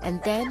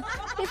 and then,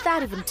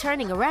 without even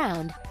turning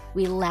around,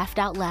 we laughed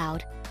out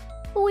loud.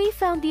 We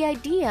found the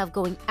idea of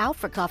going out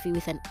for coffee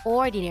with an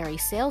ordinary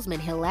salesman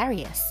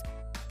hilarious.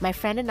 My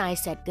friend and I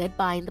said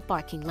goodbye in the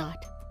parking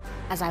lot.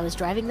 As I was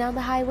driving down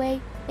the highway,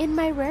 in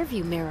my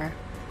rearview mirror,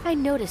 I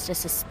noticed a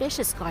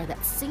suspicious car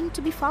that seemed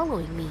to be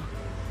following me.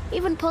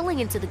 Even pulling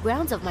into the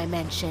grounds of my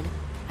mansion,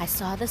 I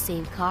saw the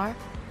same car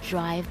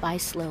drive by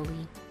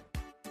slowly.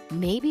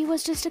 Maybe it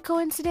was just a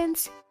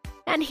coincidence,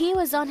 and he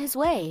was on his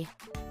way.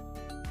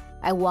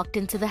 I walked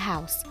into the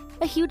house,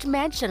 a huge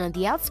mansion on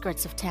the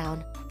outskirts of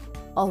town.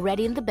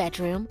 Already in the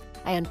bedroom,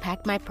 I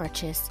unpacked my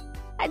purchase.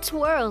 I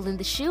twirled in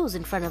the shoes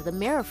in front of the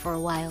mirror for a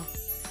while.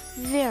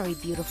 Very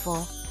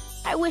beautiful.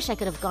 I wish I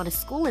could have gone to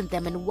school in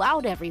them and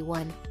wowed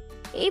everyone.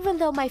 Even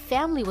though my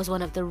family was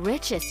one of the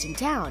richest in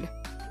town,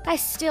 I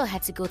still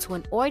had to go to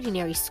an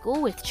ordinary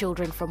school with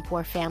children from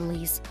poor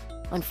families.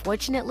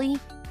 Unfortunately,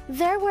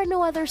 there were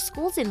no other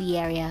schools in the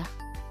area.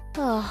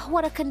 Oh,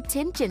 what a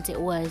contingent it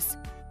was.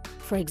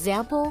 For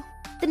example,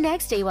 the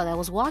next day while I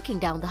was walking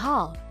down the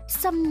hall,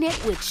 some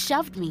nitwit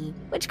shoved me,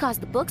 which caused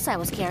the books I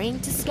was carrying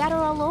to scatter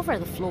all over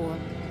the floor.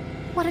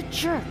 What a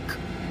jerk.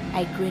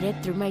 I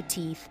gritted through my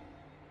teeth.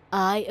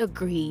 I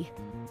agree.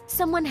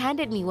 Someone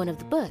handed me one of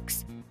the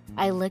books.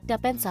 I looked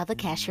up and saw the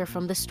cashier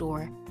from the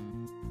store.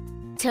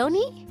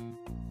 Tony?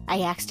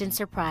 I asked in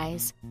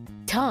surprise.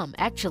 Tom,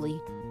 actually.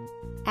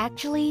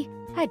 Actually,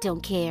 I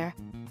don't care.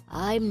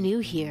 I'm new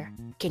here.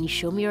 Can you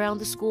show me around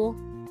the school?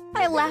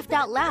 I laughed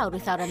out loud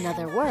without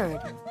another word.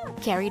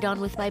 Carried on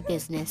with my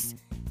business.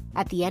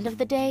 At the end of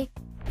the day,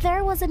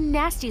 there was a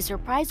nasty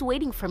surprise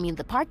waiting for me in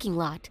the parking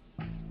lot.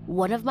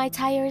 One of my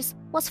tires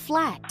was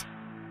flat.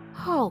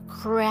 Oh,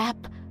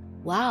 crap.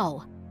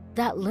 Wow,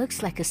 that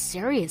looks like a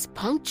serious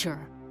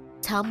puncture.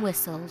 Tom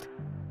whistled.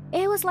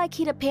 It was like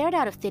he'd appeared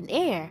out of thin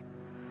air.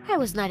 I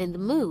was not in the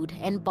mood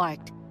and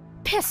barked,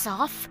 "Piss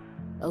off!"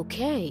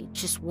 Okay,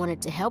 just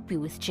wanted to help you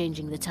with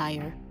changing the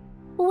tire.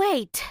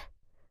 Wait.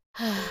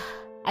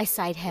 I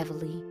sighed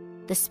heavily.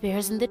 The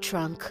spare's in the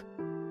trunk.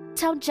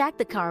 Tom jacked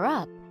the car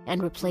up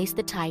and replaced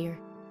the tire.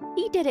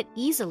 He did it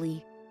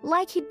easily,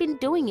 like he'd been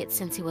doing it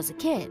since he was a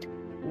kid.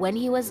 When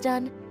he was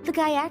done, the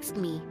guy asked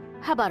me,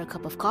 "How about a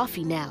cup of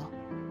coffee now?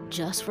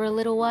 Just for a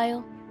little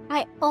while?"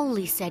 I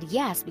only said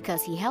yes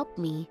because he helped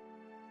me.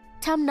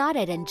 Tom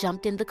nodded and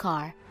jumped in the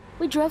car.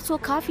 We drove to a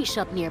coffee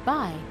shop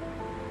nearby.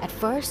 At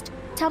first,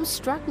 Tom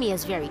struck me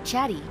as very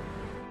chatty,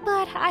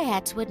 but I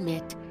had to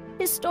admit,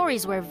 his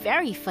stories were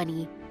very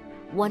funny.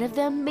 One of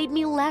them made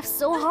me laugh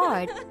so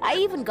hard, I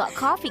even got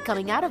coffee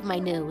coming out of my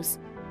nose.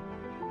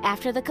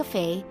 After the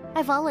cafe,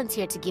 I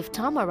volunteered to give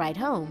Tom a ride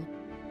home,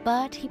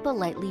 but he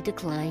politely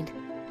declined.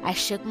 I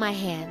shook my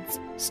hands,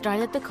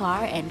 started the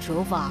car, and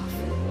drove off.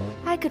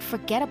 I could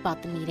forget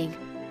about the meeting,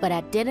 but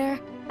at dinner,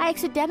 I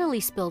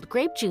accidentally spilled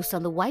grape juice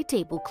on the white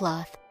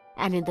tablecloth,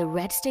 and in the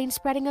red stain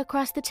spreading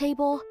across the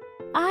table,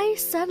 I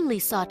suddenly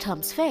saw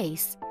Tom's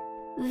face.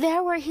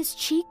 There were his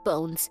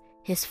cheekbones,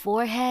 his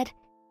forehead,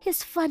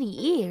 his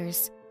funny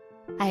ears.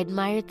 I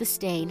admired the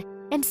stain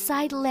and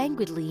sighed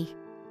languidly.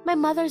 My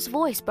mother's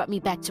voice brought me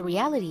back to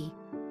reality.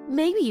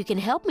 "Maybe you can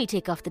help me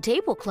take off the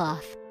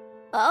tablecloth."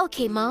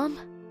 "Okay, Mom."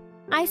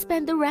 I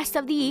spent the rest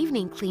of the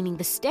evening cleaning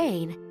the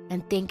stain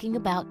and thinking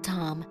about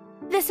Tom.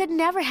 This had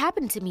never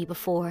happened to me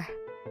before.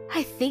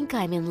 I think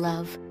I'm in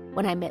love.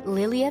 When I met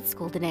Lily at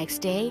school the next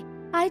day,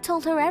 I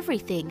told her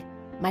everything.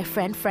 My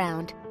friend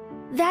frowned.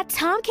 "That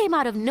Tom came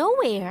out of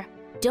nowhere.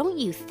 Don't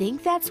you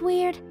think that's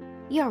weird?"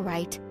 "You're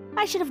right.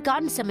 I should have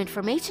gotten some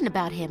information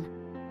about him."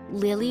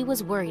 Lily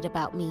was worried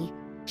about me.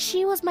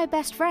 She was my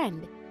best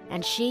friend,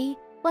 and she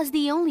was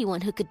the only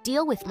one who could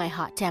deal with my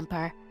hot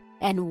temper.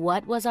 And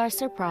what was our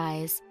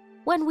surprise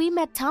when we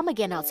met Tom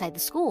again outside the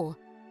school.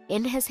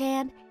 In his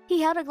hand,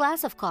 he held a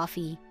glass of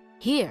coffee.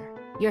 "Here,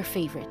 your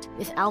favorite,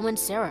 with almond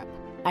syrup,"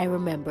 I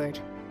remembered.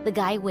 The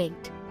guy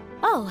winked.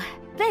 "Oh,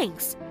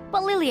 thanks,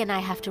 but Lily and I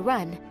have to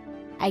run."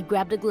 I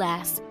grabbed a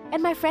glass,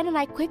 and my friend and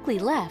I quickly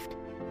left.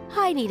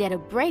 I needed a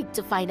break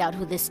to find out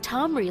who this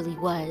Tom really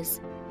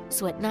was.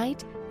 So at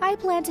night, I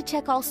planned to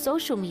check all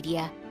social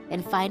media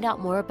and find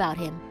out more about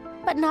him,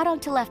 but not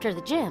until after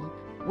the gym,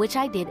 which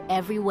I did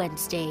every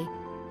Wednesday.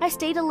 I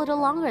stayed a little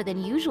longer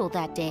than usual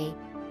that day,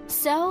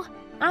 so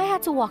I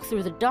had to walk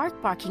through the dark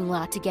parking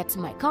lot to get to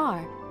my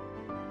car.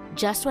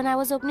 Just when I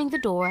was opening the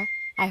door,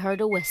 I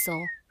heard a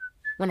whistle.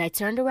 When I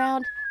turned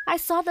around, I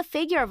saw the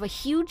figure of a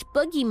huge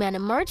boogeyman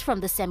emerge from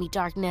the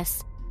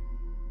semi-darkness.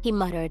 He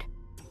muttered,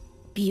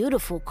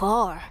 "Beautiful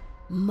car.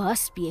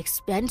 Must be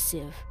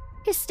expensive."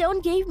 His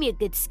tone gave me a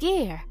good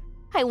scare.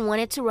 I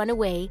wanted to run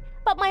away,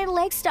 but my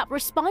legs stopped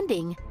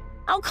responding.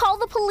 "I'll call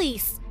the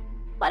police."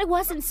 But it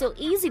wasn't so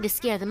easy to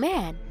scare the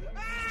man.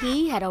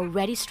 He had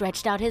already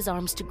stretched out his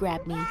arms to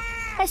grab me.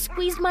 I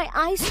squeezed my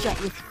eyes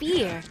shut with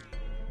fear.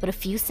 But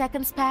a few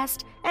seconds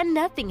passed and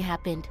nothing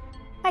happened.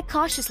 I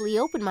cautiously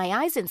opened my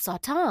eyes and saw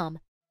Tom.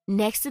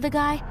 Next to the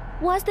guy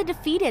was the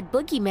defeated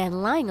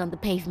boogeyman lying on the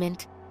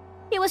pavement.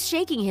 He was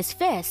shaking his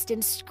fist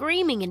and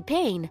screaming in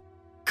pain.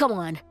 "Come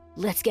on,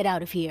 let's get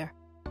out of here,"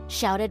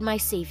 shouted my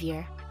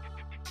savior.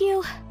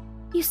 You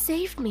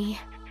saved me,"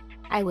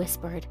 I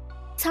whispered.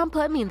 Tom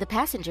put me in the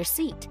passenger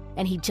seat,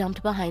 and he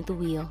jumped behind the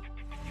wheel.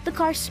 The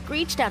car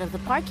screeched out of the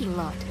parking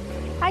lot.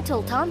 I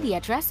told Tom the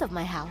address of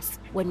my house.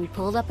 When we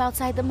pulled up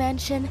outside the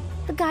mansion,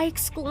 the guy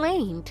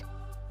exclaimed,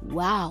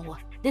 "Wow,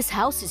 this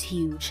house is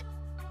huge."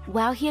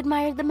 While he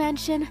admired the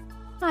mansion,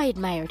 I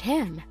admired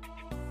him.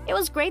 It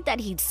was great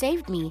that he'd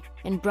saved me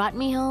and brought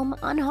me home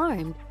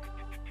unharmed.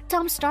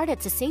 Tom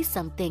started to say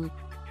something,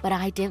 but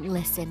I didn't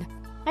listen.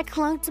 I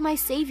clung to my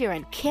savior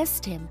and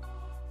kissed him.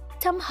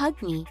 Tom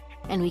hugged me,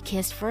 and we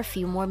kissed for a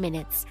few more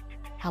minutes.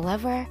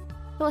 However,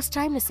 it was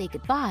time to say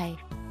goodbye.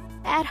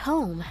 At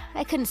home,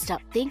 I couldn't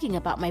stop thinking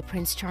about my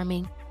Prince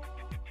Charming,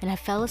 and I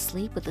fell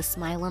asleep with a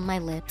smile on my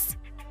lips.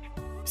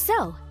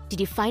 So, did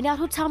you find out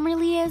who Tom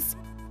really is?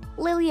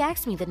 Lily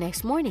asked me the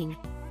next morning.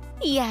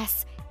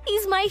 Yes,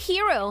 he's my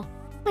hero,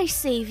 my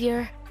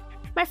savior.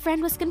 My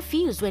friend was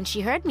confused when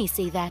she heard me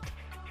say that,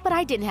 but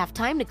I didn't have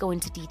time to go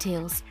into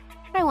details.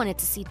 I wanted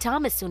to see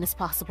Tom as soon as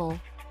possible.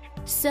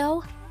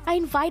 So, I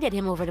invited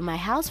him over to my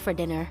house for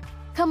dinner.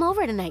 Come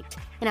over tonight,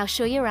 and I'll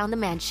show you around the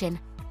mansion.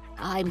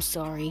 I'm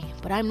sorry,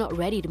 but I'm not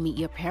ready to meet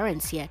your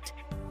parents yet.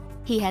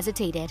 He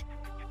hesitated.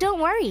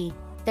 Don't worry,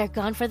 they're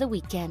gone for the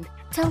weekend.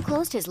 Tom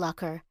closed his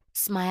locker,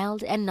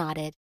 smiled, and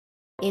nodded.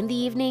 In the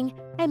evening,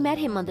 I met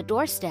him on the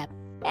doorstep,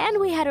 and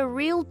we had a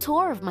real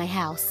tour of my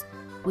house.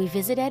 We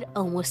visited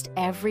almost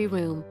every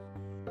room.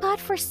 But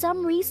for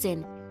some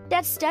reason,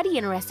 Dad's study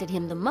interested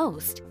him the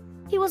most.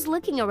 He was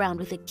looking around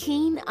with a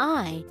keen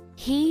eye.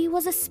 He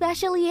was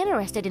especially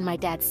interested in my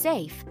dad's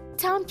safe.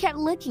 Tom kept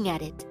looking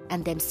at it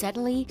and then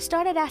suddenly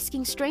started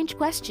asking strange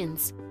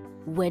questions.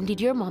 When did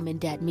your mom and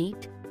dad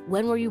meet?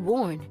 When were you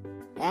born?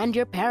 And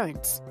your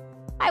parents?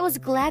 I was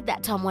glad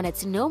that Tom wanted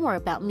to know more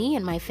about me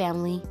and my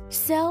family,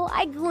 so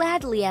I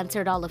gladly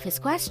answered all of his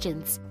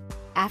questions.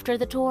 After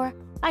the tour,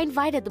 I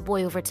invited the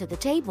boy over to the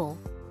table.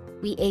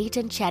 We ate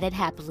and chatted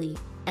happily,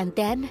 and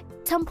then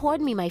Tom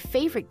poured me my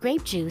favorite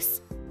grape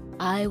juice.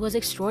 I was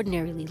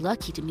extraordinarily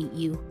lucky to meet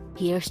you.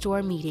 Here's to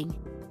our meeting.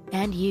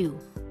 And you.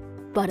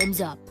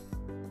 Bottoms up.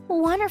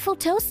 Wonderful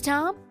toast,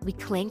 Tom. We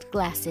clinked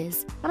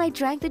glasses, and I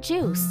drank the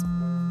juice.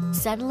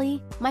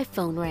 Suddenly, my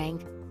phone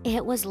rang.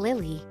 It was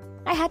Lily.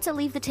 I had to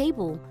leave the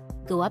table,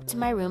 go up to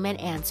my room and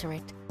answer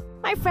it.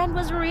 My friend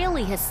was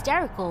really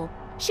hysterical.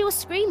 She was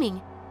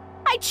screaming,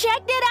 I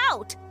checked it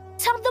out!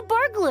 Tom the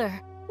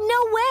burglar!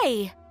 No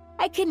way!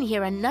 I couldn't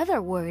hear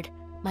another word.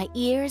 My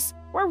ears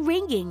were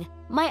ringing,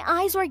 my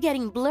eyes were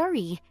getting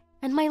blurry,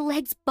 and my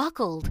legs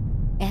buckled,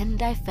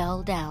 and I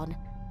fell down.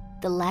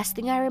 The last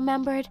thing I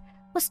remembered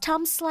was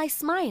Tom's sly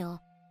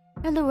smile,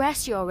 and the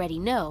rest you already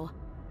know.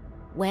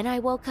 When I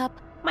woke up,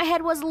 my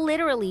head was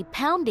literally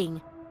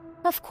pounding.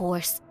 Of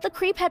course, the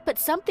creep had put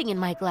something in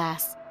my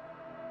glass.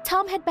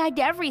 Tom had bagged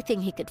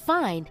everything he could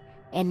find,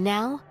 and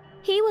now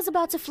he was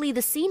about to flee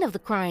the scene of the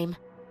crime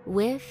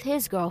with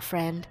his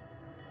girlfriend.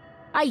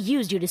 I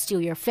used you to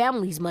steal your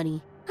family's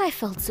money. I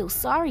felt so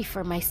sorry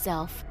for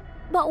myself,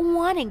 but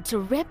wanting to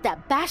rip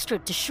that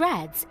bastard to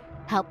shreds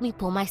helped me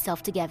pull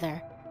myself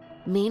together.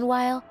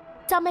 Meanwhile,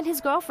 Tom and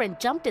his girlfriend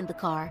jumped in the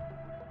car.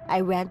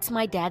 I ran to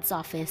my dad's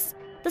office.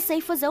 The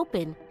safe was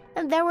open,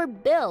 and there were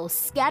bills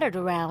scattered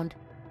around.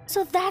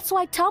 So that's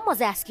why Tom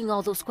was asking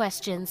all those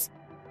questions.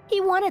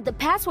 He wanted the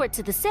password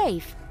to the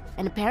safe,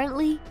 and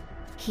apparently,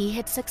 he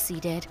had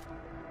succeeded.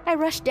 I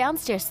rushed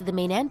downstairs to the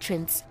main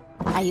entrance.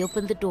 I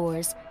opened the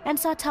doors and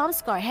saw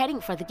Tom's car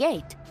heading for the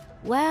gate.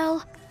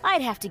 Well,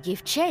 I'd have to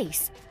give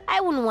chase. I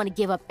wouldn't want to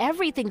give up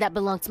everything that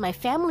belonged to my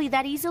family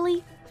that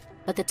easily.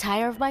 But the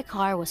tire of my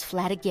car was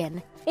flat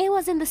again. It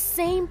was in the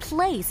same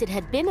place it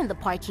had been in the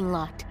parking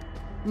lot.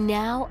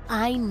 Now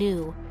I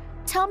knew.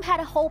 Tom had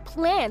a whole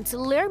plan to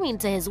lure me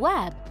into his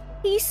web.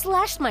 He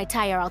slashed my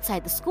tire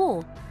outside the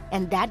school,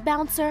 and that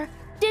bouncer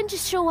didn't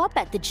just show up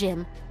at the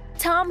gym.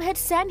 Tom had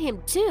sent him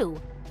too.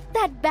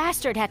 That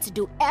bastard had to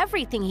do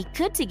everything he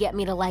could to get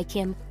me to like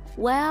him.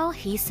 Well,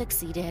 he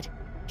succeeded.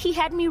 He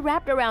had me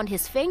wrapped around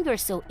his finger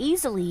so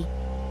easily.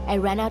 I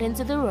ran out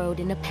into the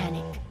road in a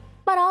panic.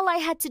 But all I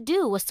had to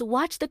do was to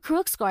watch the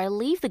Crooks car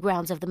leave the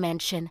grounds of the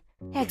mansion.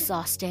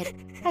 Exhausted,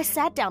 I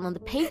sat down on the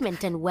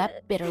pavement and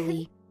wept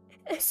bitterly.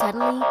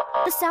 Suddenly,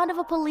 the sound of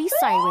a police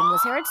siren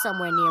was heard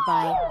somewhere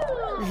nearby.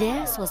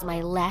 This was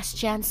my last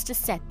chance to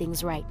set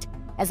things right.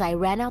 As I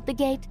ran out the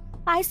gate,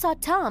 I saw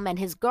Tom and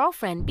his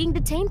girlfriend being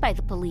detained by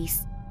the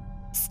police.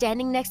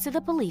 Standing next to the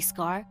police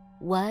car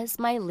was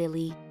my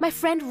Lily. My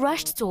friend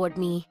rushed toward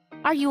me.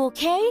 Are you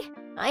okay?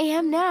 I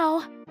am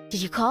now.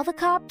 Did you call the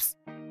cops?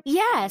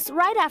 Yes,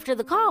 right after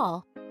the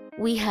call.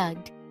 We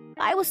hugged.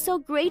 I was so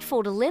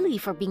grateful to Lily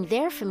for being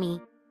there for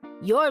me.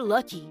 You're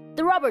lucky.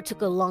 The robber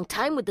took a long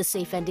time with the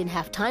safe and didn't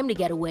have time to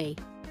get away,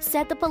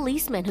 said the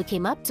policeman who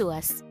came up to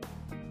us.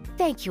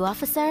 Thank you,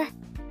 officer.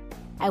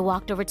 I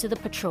walked over to the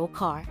patrol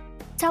car.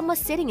 Tom was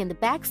sitting in the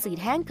back seat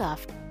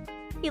handcuffed.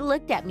 He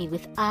looked at me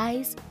with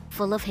eyes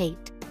full of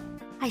hate.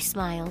 I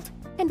smiled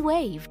and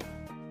waved.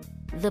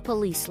 The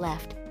police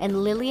left,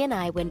 and Lily and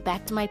I went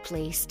back to my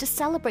place to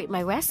celebrate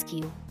my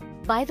rescue.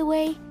 By the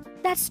way,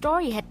 that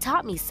story had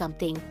taught me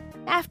something.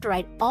 After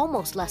I'd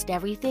almost lost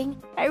everything,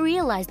 I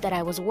realized that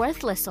I was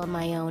worthless on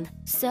my own.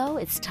 So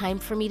it's time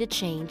for me to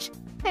change.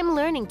 I'm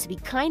learning to be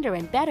kinder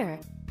and better,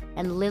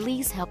 and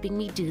Lily's helping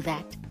me do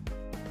that.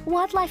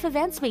 What life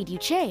events made you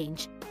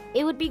change?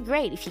 It would be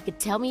great if you could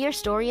tell me your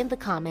story in the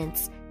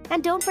comments.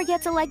 And don't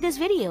forget to like this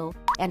video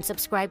and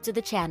subscribe to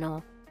the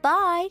channel.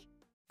 Bye!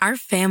 Our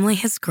family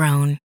has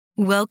grown.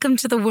 Welcome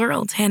to the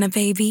world, Hannah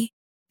baby.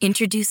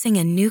 Introducing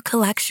a new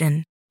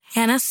collection,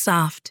 Hannah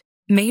Soft,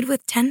 made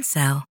with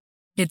Tencel.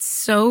 It's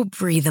so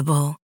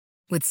breathable,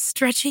 with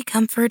stretchy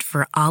comfort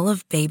for all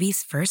of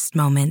baby's first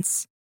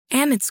moments.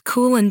 And it's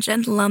cool and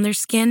gentle on their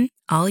skin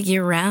all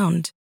year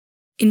round.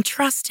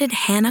 Entrusted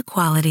Hannah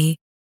quality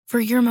for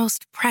your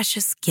most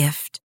precious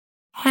gift.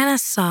 Hannah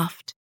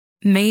Soft,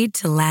 made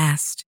to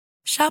last.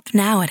 Shop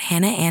now at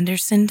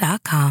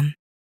hannahanderson.com.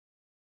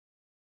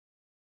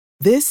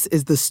 This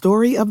is the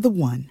story of the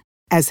one.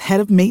 As head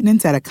of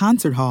maintenance at a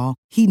concert hall,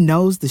 he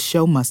knows the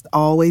show must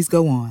always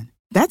go on.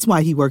 That's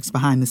why he works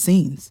behind the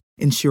scenes,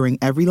 ensuring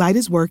every light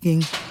is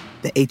working,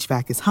 the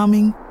HVAC is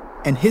humming,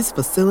 and his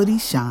facility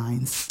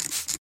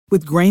shines.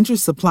 With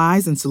Grainger's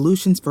supplies and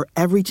solutions for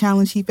every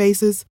challenge he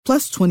faces,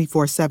 plus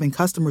 24/7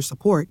 customer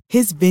support,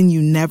 his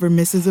venue never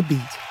misses a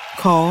beat.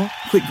 Call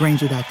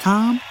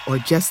quickgrainger.com or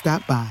just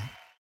stop by.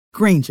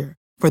 Grainger,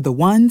 for the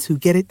ones who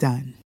get it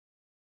done.